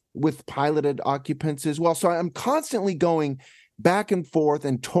bolts with piloted occupants as well. So I'm constantly going back and forth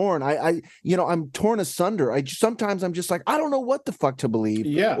and torn. I'm torn asunder. Sometimes I'm just like, I don't know what the fuck to believe,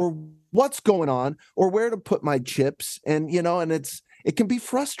 or what's going on, or where to put my chips. And, you know, and it can be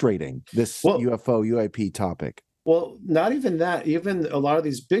frustrating, this UFO UAP topic. Well, not even that, even a lot of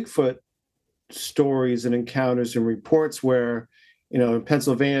these Bigfoot stories and encounters and reports where, you know, in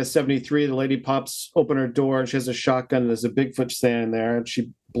Pennsylvania, 73, the lady pops open her door and she has a shotgun and there's a Bigfoot standing there, and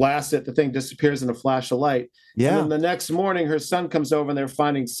she blasts it. The thing disappears in a flash of light. Yeah. And then the next morning, her son comes over and they're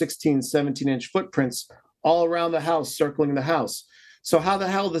finding 16, 17-inch footprints all around the house, circling the house. So how the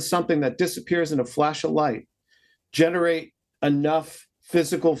hell does something that disappears in a flash of light generate enough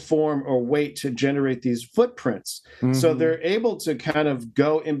physical form or weight to generate these footprints? Mm-hmm. So they're able to kind of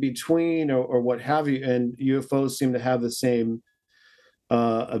go in between or what have you. And UFOs seem to have the same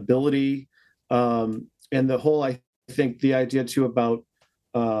ability. And the whole, I think the idea too about,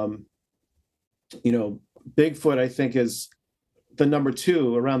 you know, Bigfoot, I think, is the number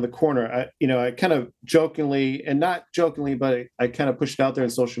 2 around the corner. I kind of jokingly, and not jokingly, but I kind of pushed out there in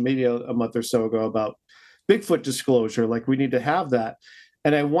social media a month or so ago about Bigfoot disclosure. Like, we need to have that.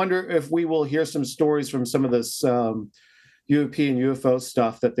 And I wonder if we will hear some stories from some of this UAP and UFO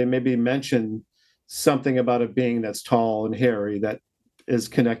stuff, that they maybe mention something about a being that's tall and hairy that is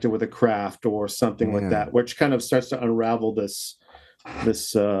connected with a craft or something like that, which kind of starts to unravel this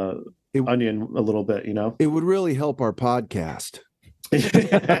onion a little bit, you know? It would really help our podcast. That's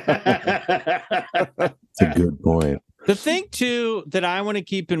a good point. The thing too that I want to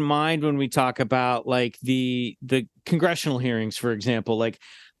keep in mind when we talk about like the congressional hearings, for example, like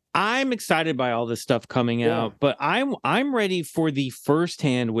I'm excited by all this stuff coming out, but I'm ready for the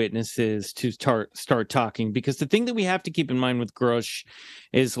firsthand witnesses to start talking, because the thing that we have to keep in mind with Grush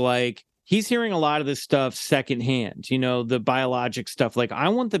is like he's hearing a lot of this stuff secondhand, the biologic stuff. Like I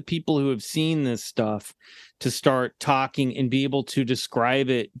want the people who have seen this stuff to start talking and be able to describe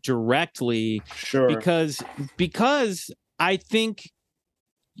it directly. Sure. Because I think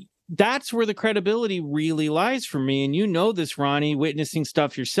that's where the credibility really lies for me. And this, Ronnie, witnessing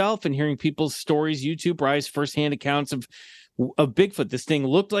stuff yourself and hearing people's stories, YouTube rise, firsthand accounts of Bigfoot. This thing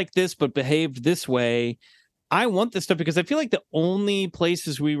looked like this, but behaved this way. I want this stuff because I feel like the only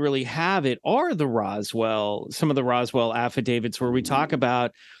places we really have it are some of the Roswell affidavits where we talk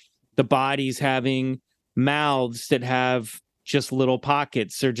about the bodies having mouths that have just little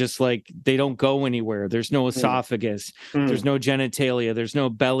pockets. They're just like, they don't go anywhere. There's no esophagus. There's no genitalia. There's no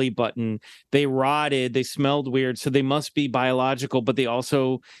belly button. They rotted. They smelled weird. So they must be biological, but you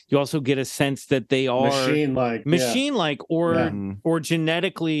also get a sense that they are machine-like or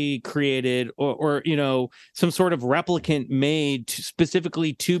genetically created or some sort of replicant made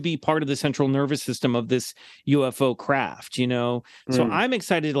specifically to be part of the central nervous system of this UFO craft, So I'm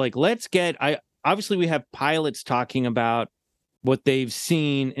excited. Like, obviously we have pilots talking about what they've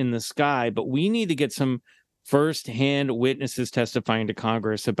seen in the sky, but we need to get some firsthand witnesses testifying to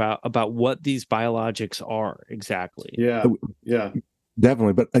Congress about what these biologics are exactly. Yeah,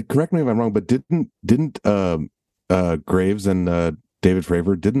 definitely. But correct me if I'm wrong, but didn't Graves and David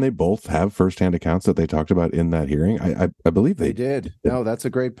Fravor, didn't they both have firsthand accounts that they talked about in that hearing? I believe they did. No, that's a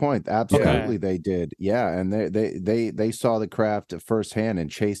great point. Absolutely, they did. Yeah, and they saw the craft firsthand and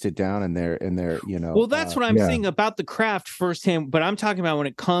chased it down in their Well, that's what I'm saying about the craft firsthand. But I'm talking about when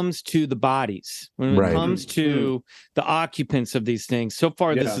it comes to the bodies, when it comes to the occupants of these things. So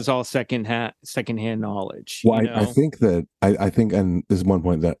far, this is all secondhand knowledge. Well, I think that I think, and this is one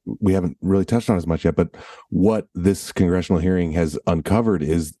point that we haven't really touched on as much yet, but what this congressional hearing has uncovered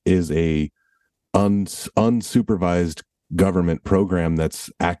is a unsupervised government program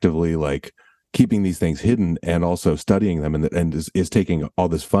that's actively like keeping these things hidden and also studying them and is taking all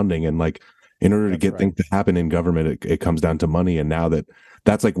this funding, and like in order to get things to happen in government, it comes down to money. And now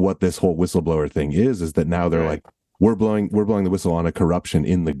that's like what this whole whistleblower thing is that now they're like, we're blowing the whistle on a corruption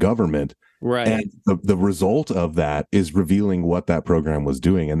in the government. Right. And the result of that is revealing what that program was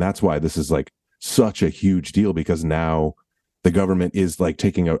doing. And that's why this is like such a huge deal, because now the government is like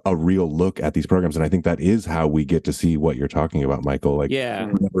taking a real look at these programs. And I think that is how we get to see what you're talking about, Michael. Like,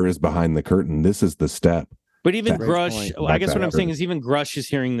 whoever is behind the curtain, this is the step. But even Grush, I guess what I'm saying is even Grush is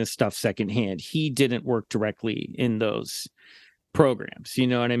hearing this stuff secondhand. He didn't work directly in those programs. You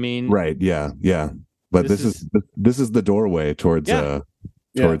know what I mean? Right. Yeah. Yeah. But this is the doorway towards getting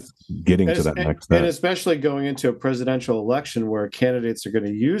to that next step. And especially going into a presidential election where candidates are going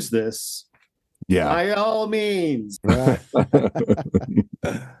to use this. Yeah, by all means.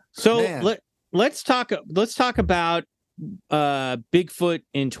 So let's talk about Bigfoot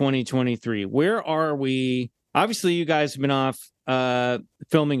in 2023. Where are we? Obviously, you guys have been off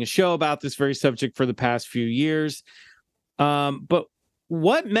filming a show about this very subject for the past few years. But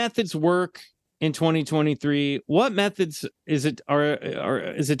what methods work in 2023? What methods is it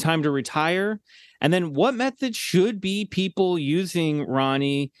time to retire? And then what methods should be people using,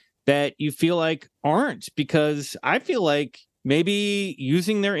 Ronnie, that you feel like aren't? Because I feel like maybe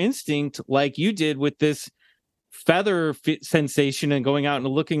using their instinct like you did with this feather sensation and going out and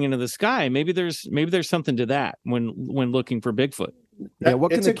looking into the sky, maybe there's something to that when looking for Bigfoot. Yeah, what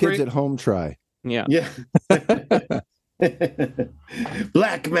can the kids at home try? Yeah.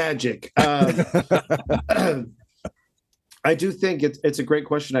 Black magic. I do think it's a great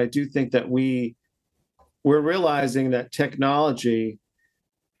question. I do think that we're realizing that technology,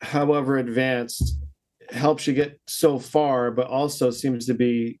 however advanced, helps you get so far, but also seems to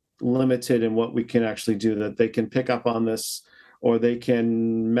be limited in what we can actually do. That they can pick up on this, or they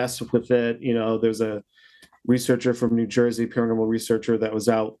can mess with it. There's a researcher from New Jersey, paranormal researcher, that was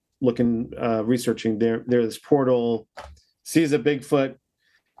out researching there's this portal, sees a Bigfoot.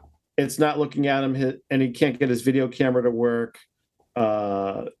 It's not looking at him, and he can't get his video camera to work.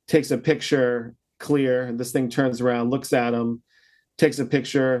 Takes a picture, clear, and this thing turns around, looks at him, takes a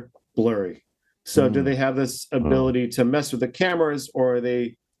picture, blurry. So do they have this ability to mess with the cameras, or are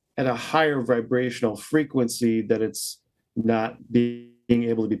they at a higher vibrational frequency that it's not being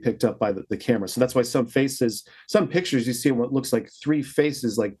able to be picked up by the camera? So that's why some pictures you see what looks like three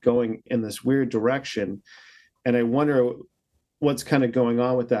faces like going in this weird direction. And I wonder what's kind of going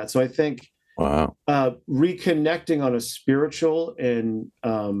on with that. So I think reconnecting on a spiritual and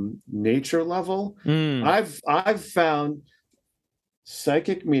nature level, I've found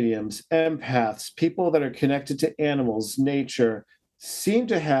psychic mediums, empaths, people that are connected to animals, nature, seem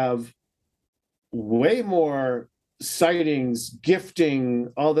to have way more sightings,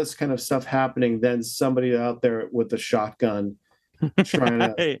 gifting, all this kind of stuff happening than somebody out there with a shotgun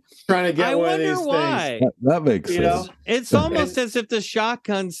trying to get I one of wonder these why. things. That makes You sense. know? It's almost as if the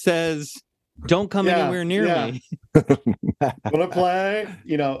shotgun says, "Don't come anywhere near me." Wanna play?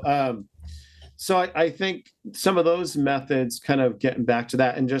 So I think some of those methods, kind of getting back to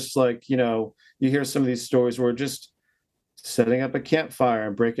that, and just like, you hear some of these stories where just setting up a campfire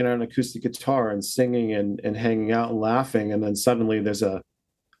and breaking out an acoustic guitar and singing and hanging out and laughing, and then suddenly there's a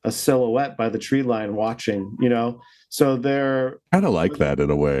silhouette by the tree line watching, so they're Kind of like that in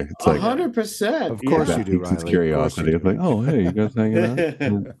a way. It's like 100%. Of course that you do, piques his Riley. curiosity. It's like, oh, hey, you guys hanging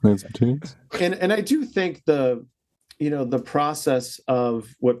out, playing some tunes. And I do think the process of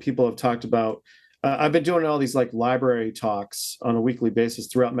what people have talked about. I've been doing all these like library talks on a weekly basis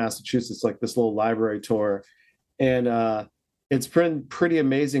throughout Massachusetts, like this little library tour, and it's been pretty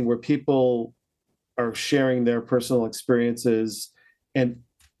amazing where people are sharing their personal experiences, and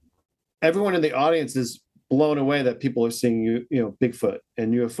everyone in the audience is blown away that people are seeing Bigfoot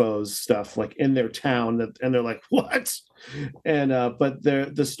and UFOs stuff like in their town, and they're like, what? And but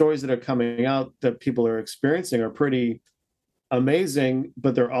the stories that are coming out that people are experiencing are pretty amazing,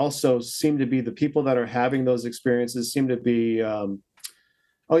 but they're also seem to be the people that are having those experiences seem to be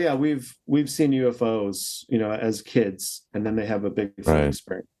oh yeah, we've seen UFOs as kids, and then they have a Bigfoot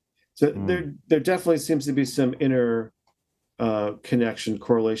experience. So there definitely seems to be some inner connection,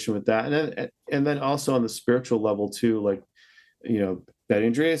 correlation with that, and then also on the spiritual level too, like Betty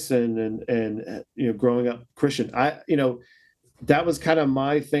Andreasson and growing up Christian. That was kind of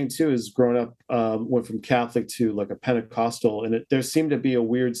my thing too, is growing up, went from Catholic to like a Pentecostal, and there seemed to be a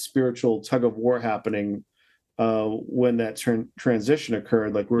weird spiritual tug of war happening when that transition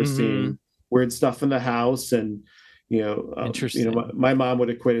occurred. Like we're seeing weird stuff in the house, and my mom would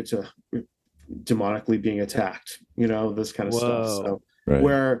equate it to demonically being attacked, this kind of stuff. So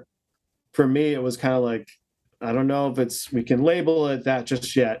where for me it was kind of like, I don't know if we can label it that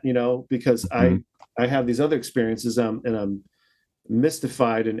just yet, because I have these other experiences, and I'm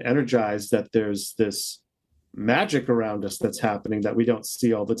mystified and energized that there's this magic around us that's happening that we don't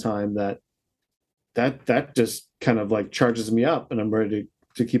see all the time, that just kind of like charges me up, and I'm ready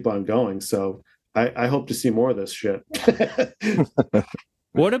to keep on going. So I hope to see more of this shit.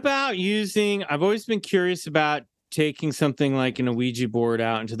 What about I've always been curious about taking something like an Ouija board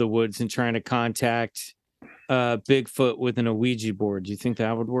out into the woods and trying to contact Bigfoot with an Ouija board. Do you think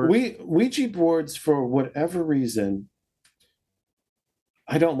that would work? Ouija boards, for whatever reason,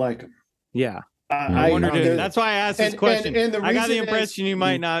 I don't like them. Yeah. I wondered. That's why I asked this question. And I got the impression you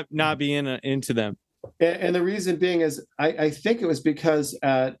might not be into them. And the reason being is I think it was because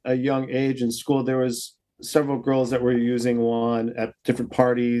at a young age in school, there was several girls that were using one at different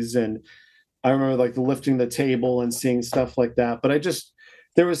parties. And I remember like lifting the table and seeing stuff like that. But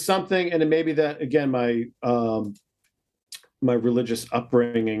there was something, and it may be that, again, my religious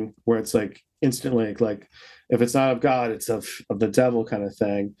upbringing, where it's like instantly like, if it's not of God, it's of the devil kind of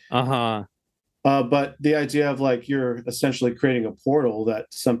thing. But the idea of like, you're essentially creating a portal that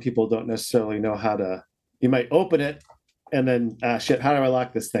some people don't necessarily know how to. You might open it, and then shit, how do I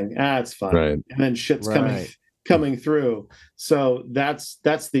lock this thing? It's fun. Right. And then shit's coming through. So that's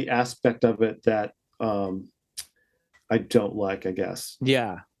the aspect of it that I don't like, I guess.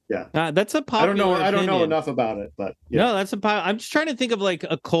 Yeah. That's a popular I don't know enough about it, but no, I'm just trying to think of like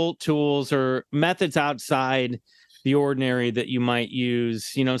occult tools or methods outside the ordinary that you might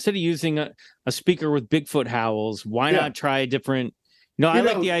use. Instead of using a speaker with Bigfoot howls, why not try a different? I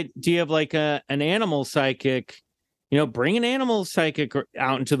like the idea of like an animal psychic. Bring an animal psychic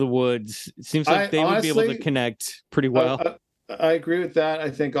out into the woods. It seems like they would be able to connect pretty well. I agree with that. I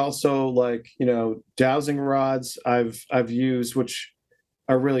think also like dowsing rods I've used, which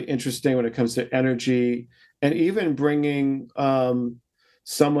are really interesting when it comes to energy, and even bringing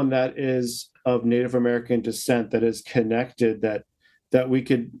someone that is of Native American descent that is connected, that we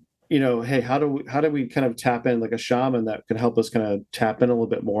could hey, how do we kind of tap in, like a shaman that could help us kind of tap in a little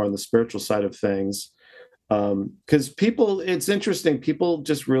bit more on the spiritual side of things. Because it's interesting, people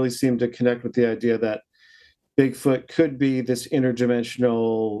just really seem to connect with the idea that Bigfoot could be this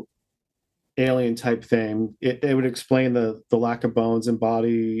interdimensional alien type thing. It would explain the lack of bones and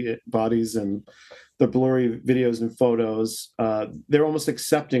bodies and the blurry videos and photos. They're almost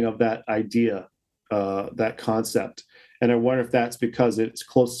accepting of that idea, that concept. And I wonder if that's because it's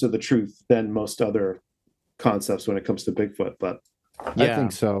close to the truth than most other concepts when it comes to Bigfoot. But I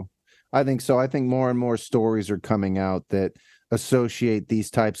think so. I think more and more stories are coming out that associate these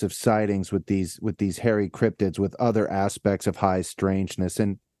types of sightings with these hairy cryptids with other aspects of high strangeness.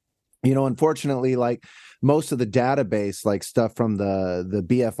 And unfortunately, like most of the database, like stuff from the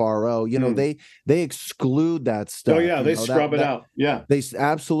BFRO, they exclude that stuff. Oh yeah, they scrub it out. Yeah, they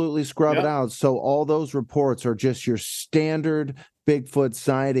absolutely scrub it out. So all those reports are just your standard Bigfoot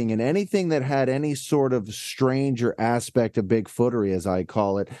sighting, and anything that had any sort of stranger aspect of Bigfootery, as I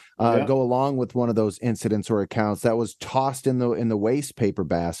call it, go along with one of those incidents or accounts that was tossed in the waste paper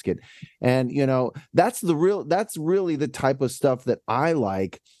basket. And that's really the type of stuff that I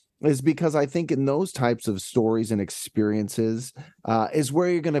like, is because I think in those types of stories and experiences is where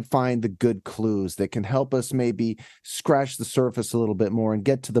you're going to find the good clues that can help us maybe scratch the surface a little bit more and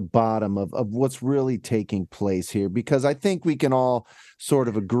get to the bottom of what's really taking place here. Because I think we can all sort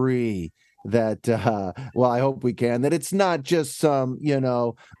of agree that, I hope we can, that it's not just some,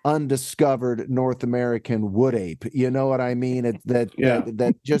 undiscovered North American wood ape. You know what I mean?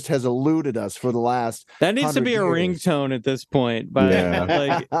 That just has eluded us for the last. That needs to be a ringtone at this point. But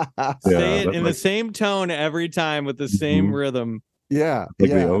say it in the same tone every time with the same rhythm. Yeah.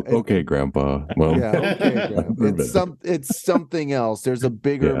 Okay, Grandpa. Well, okay, Grandpa. It's something else. There's a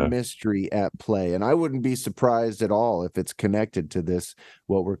bigger mystery at play, and I wouldn't be surprised at all if it's connected to this,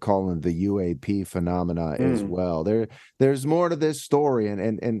 what we're calling the UAP phenomena as well. There's more to this story,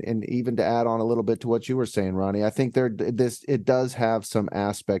 and even to add on a little bit to what you were saying, Ronnie, I think it does have some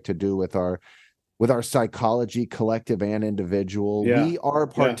aspect to do with our psychology, collective and individual. We are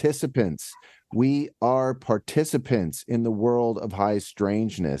participants. We are participants in the world of high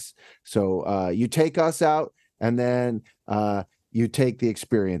strangeness. So you take us out, and then you take the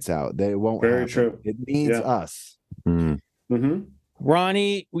experience out. They won't. Very happen. true. It needs us.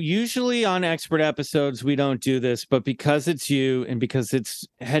 Ronnie, usually on expert episodes we don't do this, but because it's you and because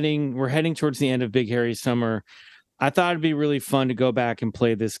we're heading towards the end of Big Hairy Summer, I thought it'd be really fun to go back and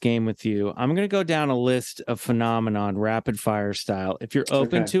play this game with you. I'm going to go down a list of phenomenon, rapid fire style. If you're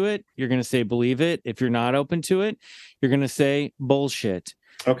open to it, you're going to say believe it. If you're not open to it, you're going to say bullshit.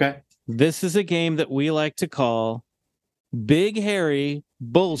 Okay. This is a game that we like to call Big Hairy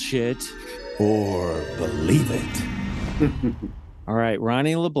Bullshit or Believe It. All right,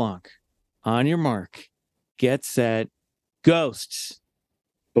 Ronnie LeBlanc, on your mark, get set, ghosts.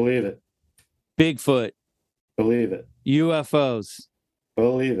 Believe it. Bigfoot. Believe it. UFOs.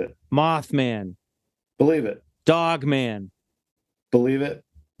 Believe it. Mothman. Believe it. Dogman. Believe it.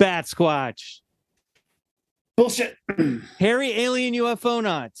 Bat Squatch. Bullshit. Hairy alien UFO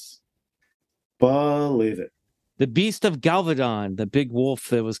nuts. Believe it. The Beast of Galvadon, the big wolf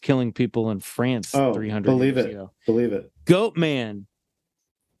that was killing people in France 300 years ago. Believe it. Goat Man.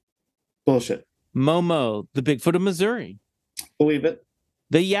 Bullshit. Momo, the Bigfoot of Missouri. Believe it.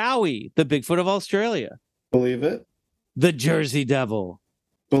 The Yowie, the Bigfoot of Australia. Believe it. The Jersey Devil.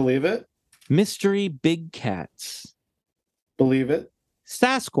 Believe it. Mystery Big Cats. Believe it.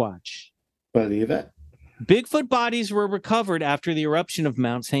 Sasquatch. Believe it. Bigfoot bodies were recovered after the eruption of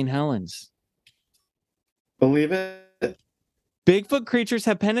Mount St. Helens. Believe it. Bigfoot creatures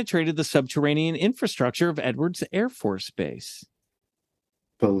have penetrated the subterranean infrastructure of Edwards Air Force Base.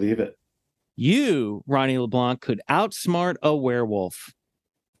 Believe it. You, Ronnie LeBlanc, could outsmart a werewolf.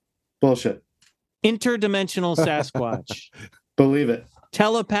 Bullshit. Interdimensional Sasquatch. Believe it.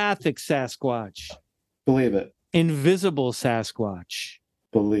 Telepathic Sasquatch. Believe it. Invisible Sasquatch.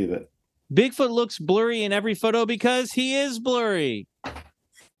 Believe it. Bigfoot looks blurry in every photo because he is blurry.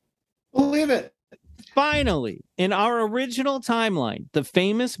 Believe it. Finally, in our original timeline, the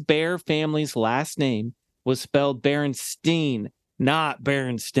famous Bear family's last name was spelled Berenstein, not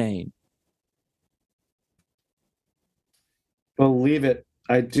Berenstain. Believe it.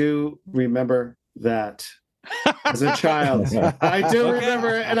 I do remember that as a child. I do remember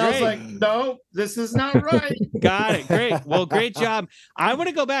it, and I was like, no, this is not right. Got it. Great. Well, great job. I want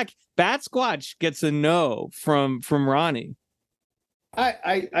to go back. Bat Squatch gets a no from Ronnie.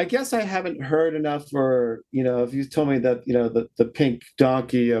 I guess I haven't heard enough for, if you told me that, the pink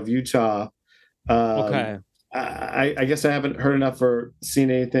donkey of Utah, okay. I guess I haven't heard enough or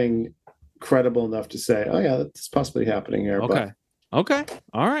seen anything credible enough to say, oh yeah, that's possibly happening here. Okay. Okay.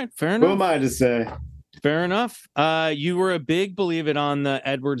 All right. Fair enough. Who am I to say? Fair enough. You were a big Believe It on the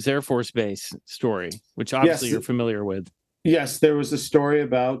Edwards Air Force Base story, which obviously you're familiar with. Yes, there was a story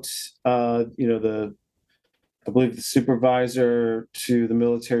about, I believe the supervisor to the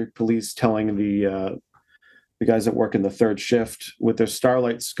military police telling the guys that work in the third shift with their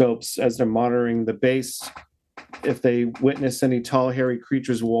starlight scopes as they're monitoring the base, if they witness any tall, hairy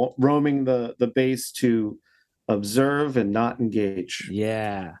creatures roaming the base, to observe and not engage.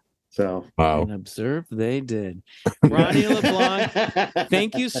 Yeah. So Wow. And observe they did. Ronny LeBlanc,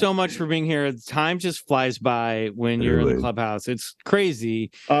 thank you so much for being here. Time just flies by when you're in the Really? clubhouse. It's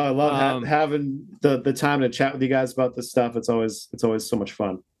crazy. I love having the time to chat with you guys about this stuff. It's always so much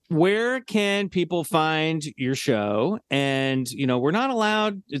fun. Where can people find your show? And we're not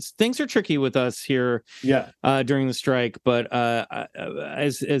allowed. Things are tricky with us here. Yeah. During the strike, but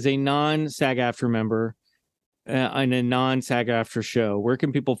as a non-SAG-AFTRA member and a non-SAG-AFTRA show, where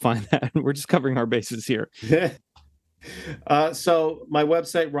can people find that? We're just covering our bases here. So my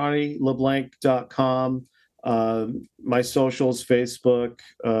website, RonnyLeBlanc.com. My socials, Facebook,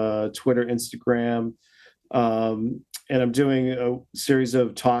 Twitter, Instagram. And I'm doing a series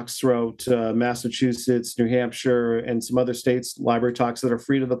of talks throughout Massachusetts, New Hampshire, and some other states, library talks that are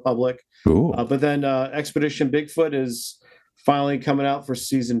free to the public. Cool. But then Expedition Bigfoot is finally coming out for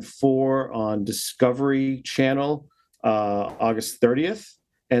season 4 on Discovery Channel, August 30th.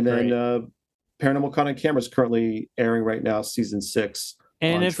 And then Paranormal Caught on Camera is currently airing right now, season 6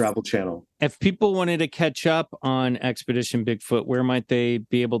 on Travel Channel. If people wanted to catch up on Expedition Bigfoot, where might they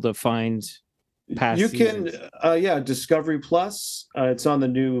be able to find past seasons? Can, Discovery Plus. It's on the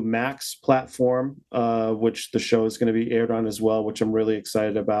new Max platform, which the show is going to be aired on as well, which I'm really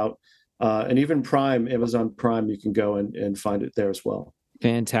excited about. And even Prime, Amazon Prime, you can go and find it there as well.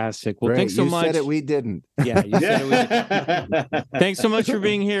 Fantastic. Well, Great. Thanks so much. You said it, we didn't. Yeah, you said it. We didn't. Thanks so much for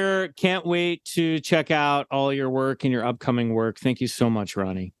being here. Can't wait to check out all your work and your upcoming work. Thank you so much,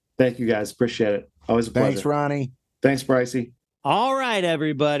 Ronny. Thank you, guys. Appreciate it. Always a pleasure. Thanks, Ronny. Thanks, Brycey. All right,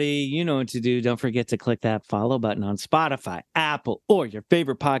 everybody. You know what to do. Don't forget to click that follow button on Spotify, Apple, or your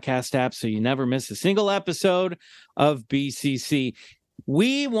favorite podcast app so you never miss a single episode of BCC.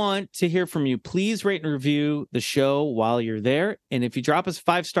 We want to hear from you. Please rate and review the show while you're there. And if you drop us a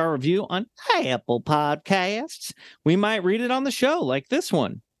 5-star review on Apple Podcasts, we might read it on the show, like this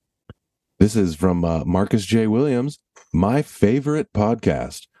one. This is from Marcus J. Williams, my favorite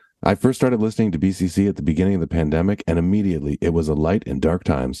podcast. I first started listening to BCC at the beginning of the pandemic, and immediately it was a light in dark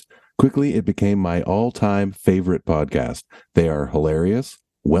times. Quickly, it became my all-time favorite podcast. They are hilarious,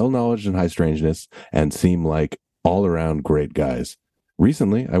 well-knowledged in high strangeness, and seem like all-around great guys.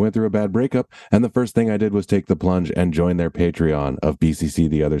 Recently, I went through a bad breakup, and the first thing I did was take the plunge and join their Patreon of BCC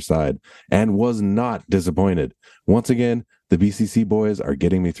The Other Side, and was not disappointed. Once again, the BCC boys are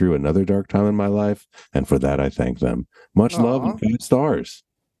getting me through another dark time in my life, and for that, I thank them. Much love and 5 stars.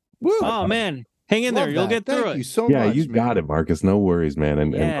 Woo. Oh, man. Hang in there. You'll get through it. Thank you so Yeah, much, you got it, Marcus. No worries, man.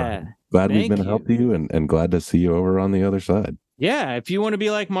 And glad we've been a help to you, and glad to see you over on the other side. Yeah, if you want to be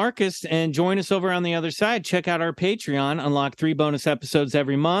like Marcus and join us over on the other side, check out our Patreon, unlock 3 bonus episodes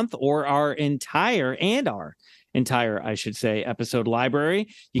every month, or our entire, I should say, episode library.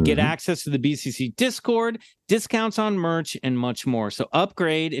 You get access to the BCC Discord, discounts on merch, and much more. So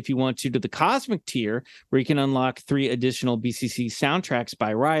upgrade if you want to the Cosmic tier, where you can unlock 3 additional BCC soundtracks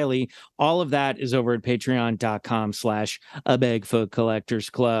by Riley. All of that is over at patreon.com/A Bigfoot Collectors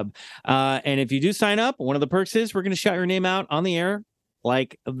Club. And if you do sign up, one of the perks is we're going to shout your name out on the air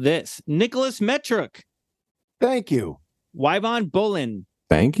like this. Nicholas Metrick. Thank you. Wyvon Bolin.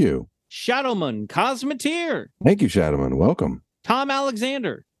 Thank you. Shadowman Cosmeteer. Thank you, Shadowman. Welcome. Tom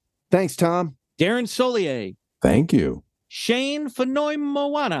Alexander. Thanks, Tom. Darren Solier. Thank you. Shane Fenoy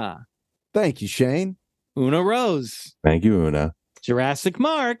Moana. Thank you, Shane. Una Rose. Thank you, Una. Jurassic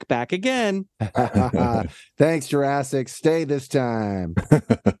Mark, back again. Thanks, Jurassic. Stay this time.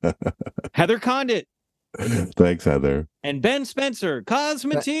 Heather Condit. Thanks, Heather. And Ben Spencer,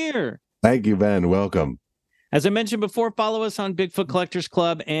 Cosmeteer. Thank you, Ben. Welcome. As I mentioned before, follow us on Bigfoot Collectors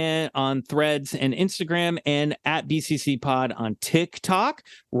Club and on Threads and Instagram, and at BCC Pod on TikTok.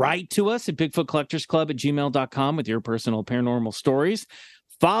 Write to us at BigfootCollectorsClub@gmail.com with your personal paranormal stories.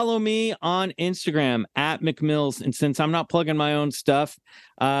 Follow me on Instagram at McMills. And since I'm not plugging my own stuff,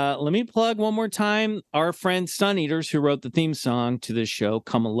 let me plug one more time our friend Sun Eaters, who wrote the theme song to this show,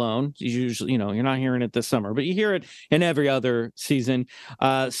 Come Alone. Usually, you're not hearing it this summer, but you hear it in every other season.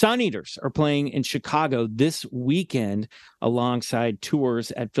 Sun Eaters are playing in Chicago this weekend alongside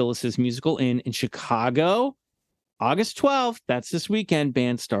tours at Phyllis's Musical Inn in Chicago, August 12th. That's this weekend.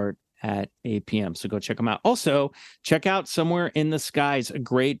 Band start at 8 p.m. So go check them out. Also, check out Somewhere in the Skies, a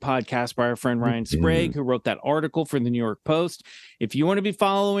great podcast by our friend Ryan Sprague, who wrote that article for the New York Post. If you want to be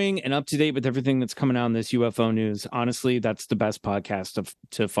following and up to date with everything that's coming out in this UFO news, honestly, that's the best podcast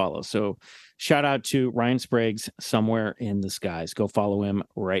to follow. So shout out to Ryan Sprague's Somewhere in the Skies. Go follow him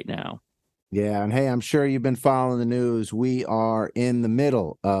right now. Yeah, and hey, I'm sure you've been following the news. We are in the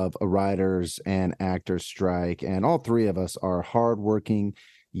middle of a writers and actors strike, and all 3 of us are hardworking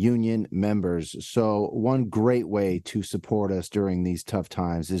union members. So one great way to support us during these tough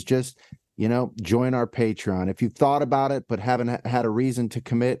times is just, join our Patreon. If you've thought about it but haven't had a reason to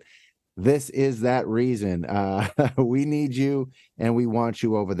commit, this is that reason. We need you, and we want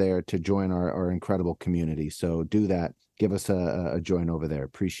you over there to join our incredible community. So do that. Give us a join over there.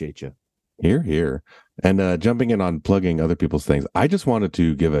 Appreciate you. Here. And jumping in on plugging other people's things, I just wanted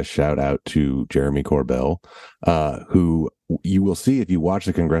to give a shout out to Jeremy Corbell, who you will see if you watch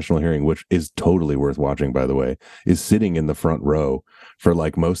the congressional hearing, which is totally worth watching, by the way, is sitting in the front row for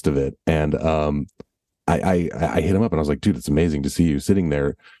like most of it. And I hit him up and I was like, dude, it's amazing to see you sitting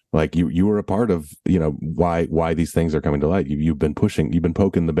there. Like you were a part of, why these things are coming to light. You've been poking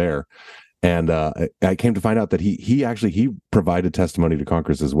the bear. And I came to find out that he provided testimony to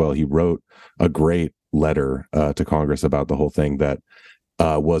Congress as well. He wrote a great letter to Congress about the whole thing that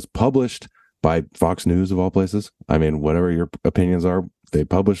was published by Fox News, of all places. I mean, whatever your opinions are, they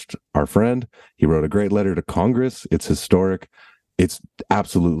published our friend. He wrote a great letter to Congress. It's historic. It's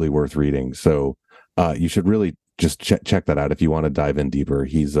absolutely worth reading. So you should really just check that out if you want to dive in deeper.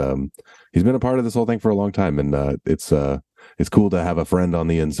 He's been a part of this whole thing for a long time, and it's cool to have a friend on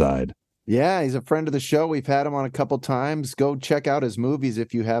the inside. Yeah, he's a friend of the show. We've had him on a couple times. Go check out his movies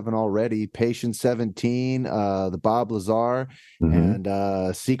if you haven't already. Patient 17, the Bob Lazar,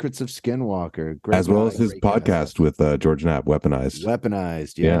 and Secrets of Skinwalker. Great as well as his podcast with George Knapp,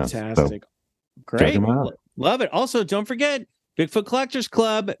 Weaponized. Yeah. Fantastic. So, great. Love it. Also, don't forget, Bigfoot Collectors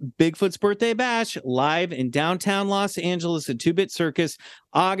Club, Bigfoot's Birthday Bash, live in downtown Los Angeles at 2-Bit Circus,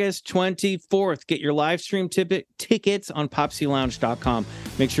 August 24th. Get your live stream tickets on popsylounge.com.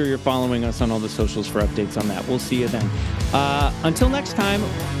 Make sure you're following us on all the socials for updates on that. We'll see you then. Until next time,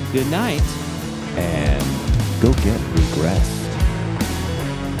 good night. And go get regressed.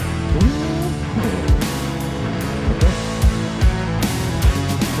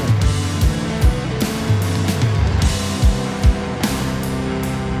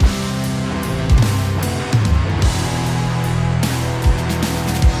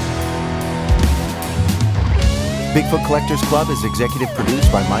 Bigfoot Collectors Club is executive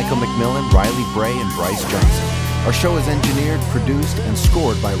produced by Michael McMillan, Riley Bray, and Bryce Johnson. Our show is engineered, produced, and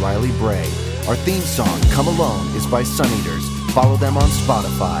scored by Riley Bray. Our theme song, Come Alone, is by Sun Eaters. Follow them on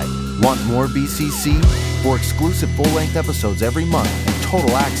Spotify. Want more BCC? For exclusive full-length episodes every month and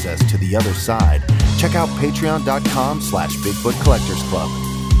total access to the other side, check out patreon.com/Bigfoot Collectors Club.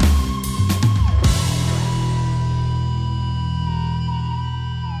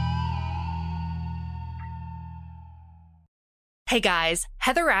 Hey guys,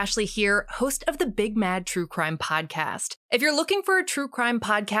 Heather Ashley here, host of the Big Mad True Crime Podcast. If you're looking for a true crime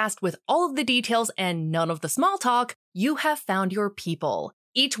podcast with all of the details and none of the small talk, you have found your people.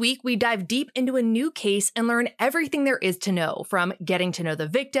 Each week, we dive deep into a new case and learn everything there is to know, from getting to know the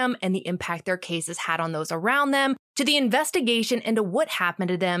victim and the impact their case has had on those around them, to the investigation into what happened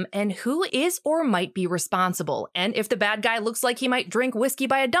to them and who is or might be responsible. And if the bad guy looks like he might drink whiskey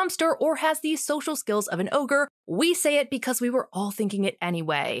by a dumpster or has the social skills of an ogre, we say it because we were all thinking it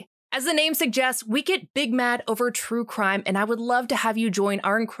anyway. As the name suggests, we get big mad over true crime, and I would love to have you join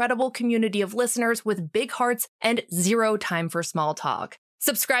our incredible community of listeners with big hearts and zero time for small talk.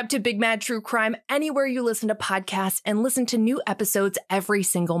 Subscribe to Big Mad True Crime anywhere you listen to podcasts and listen to new episodes every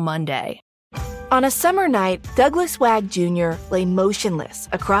single Monday. On a summer night, Douglas Wag Jr. lay motionless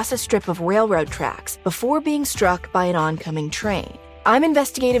across a strip of railroad tracks before being struck by an oncoming train. I'm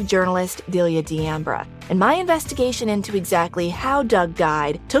investigative journalist Delia D'Ambra, and my investigation into exactly how Doug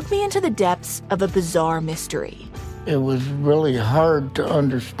died took me into the depths of a bizarre mystery. It was really hard to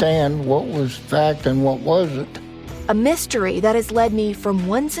understand what was fact and what wasn't. A mystery that has led me from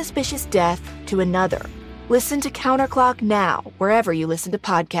one suspicious death to another. Listen to Counterclock now, wherever you listen to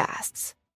podcasts.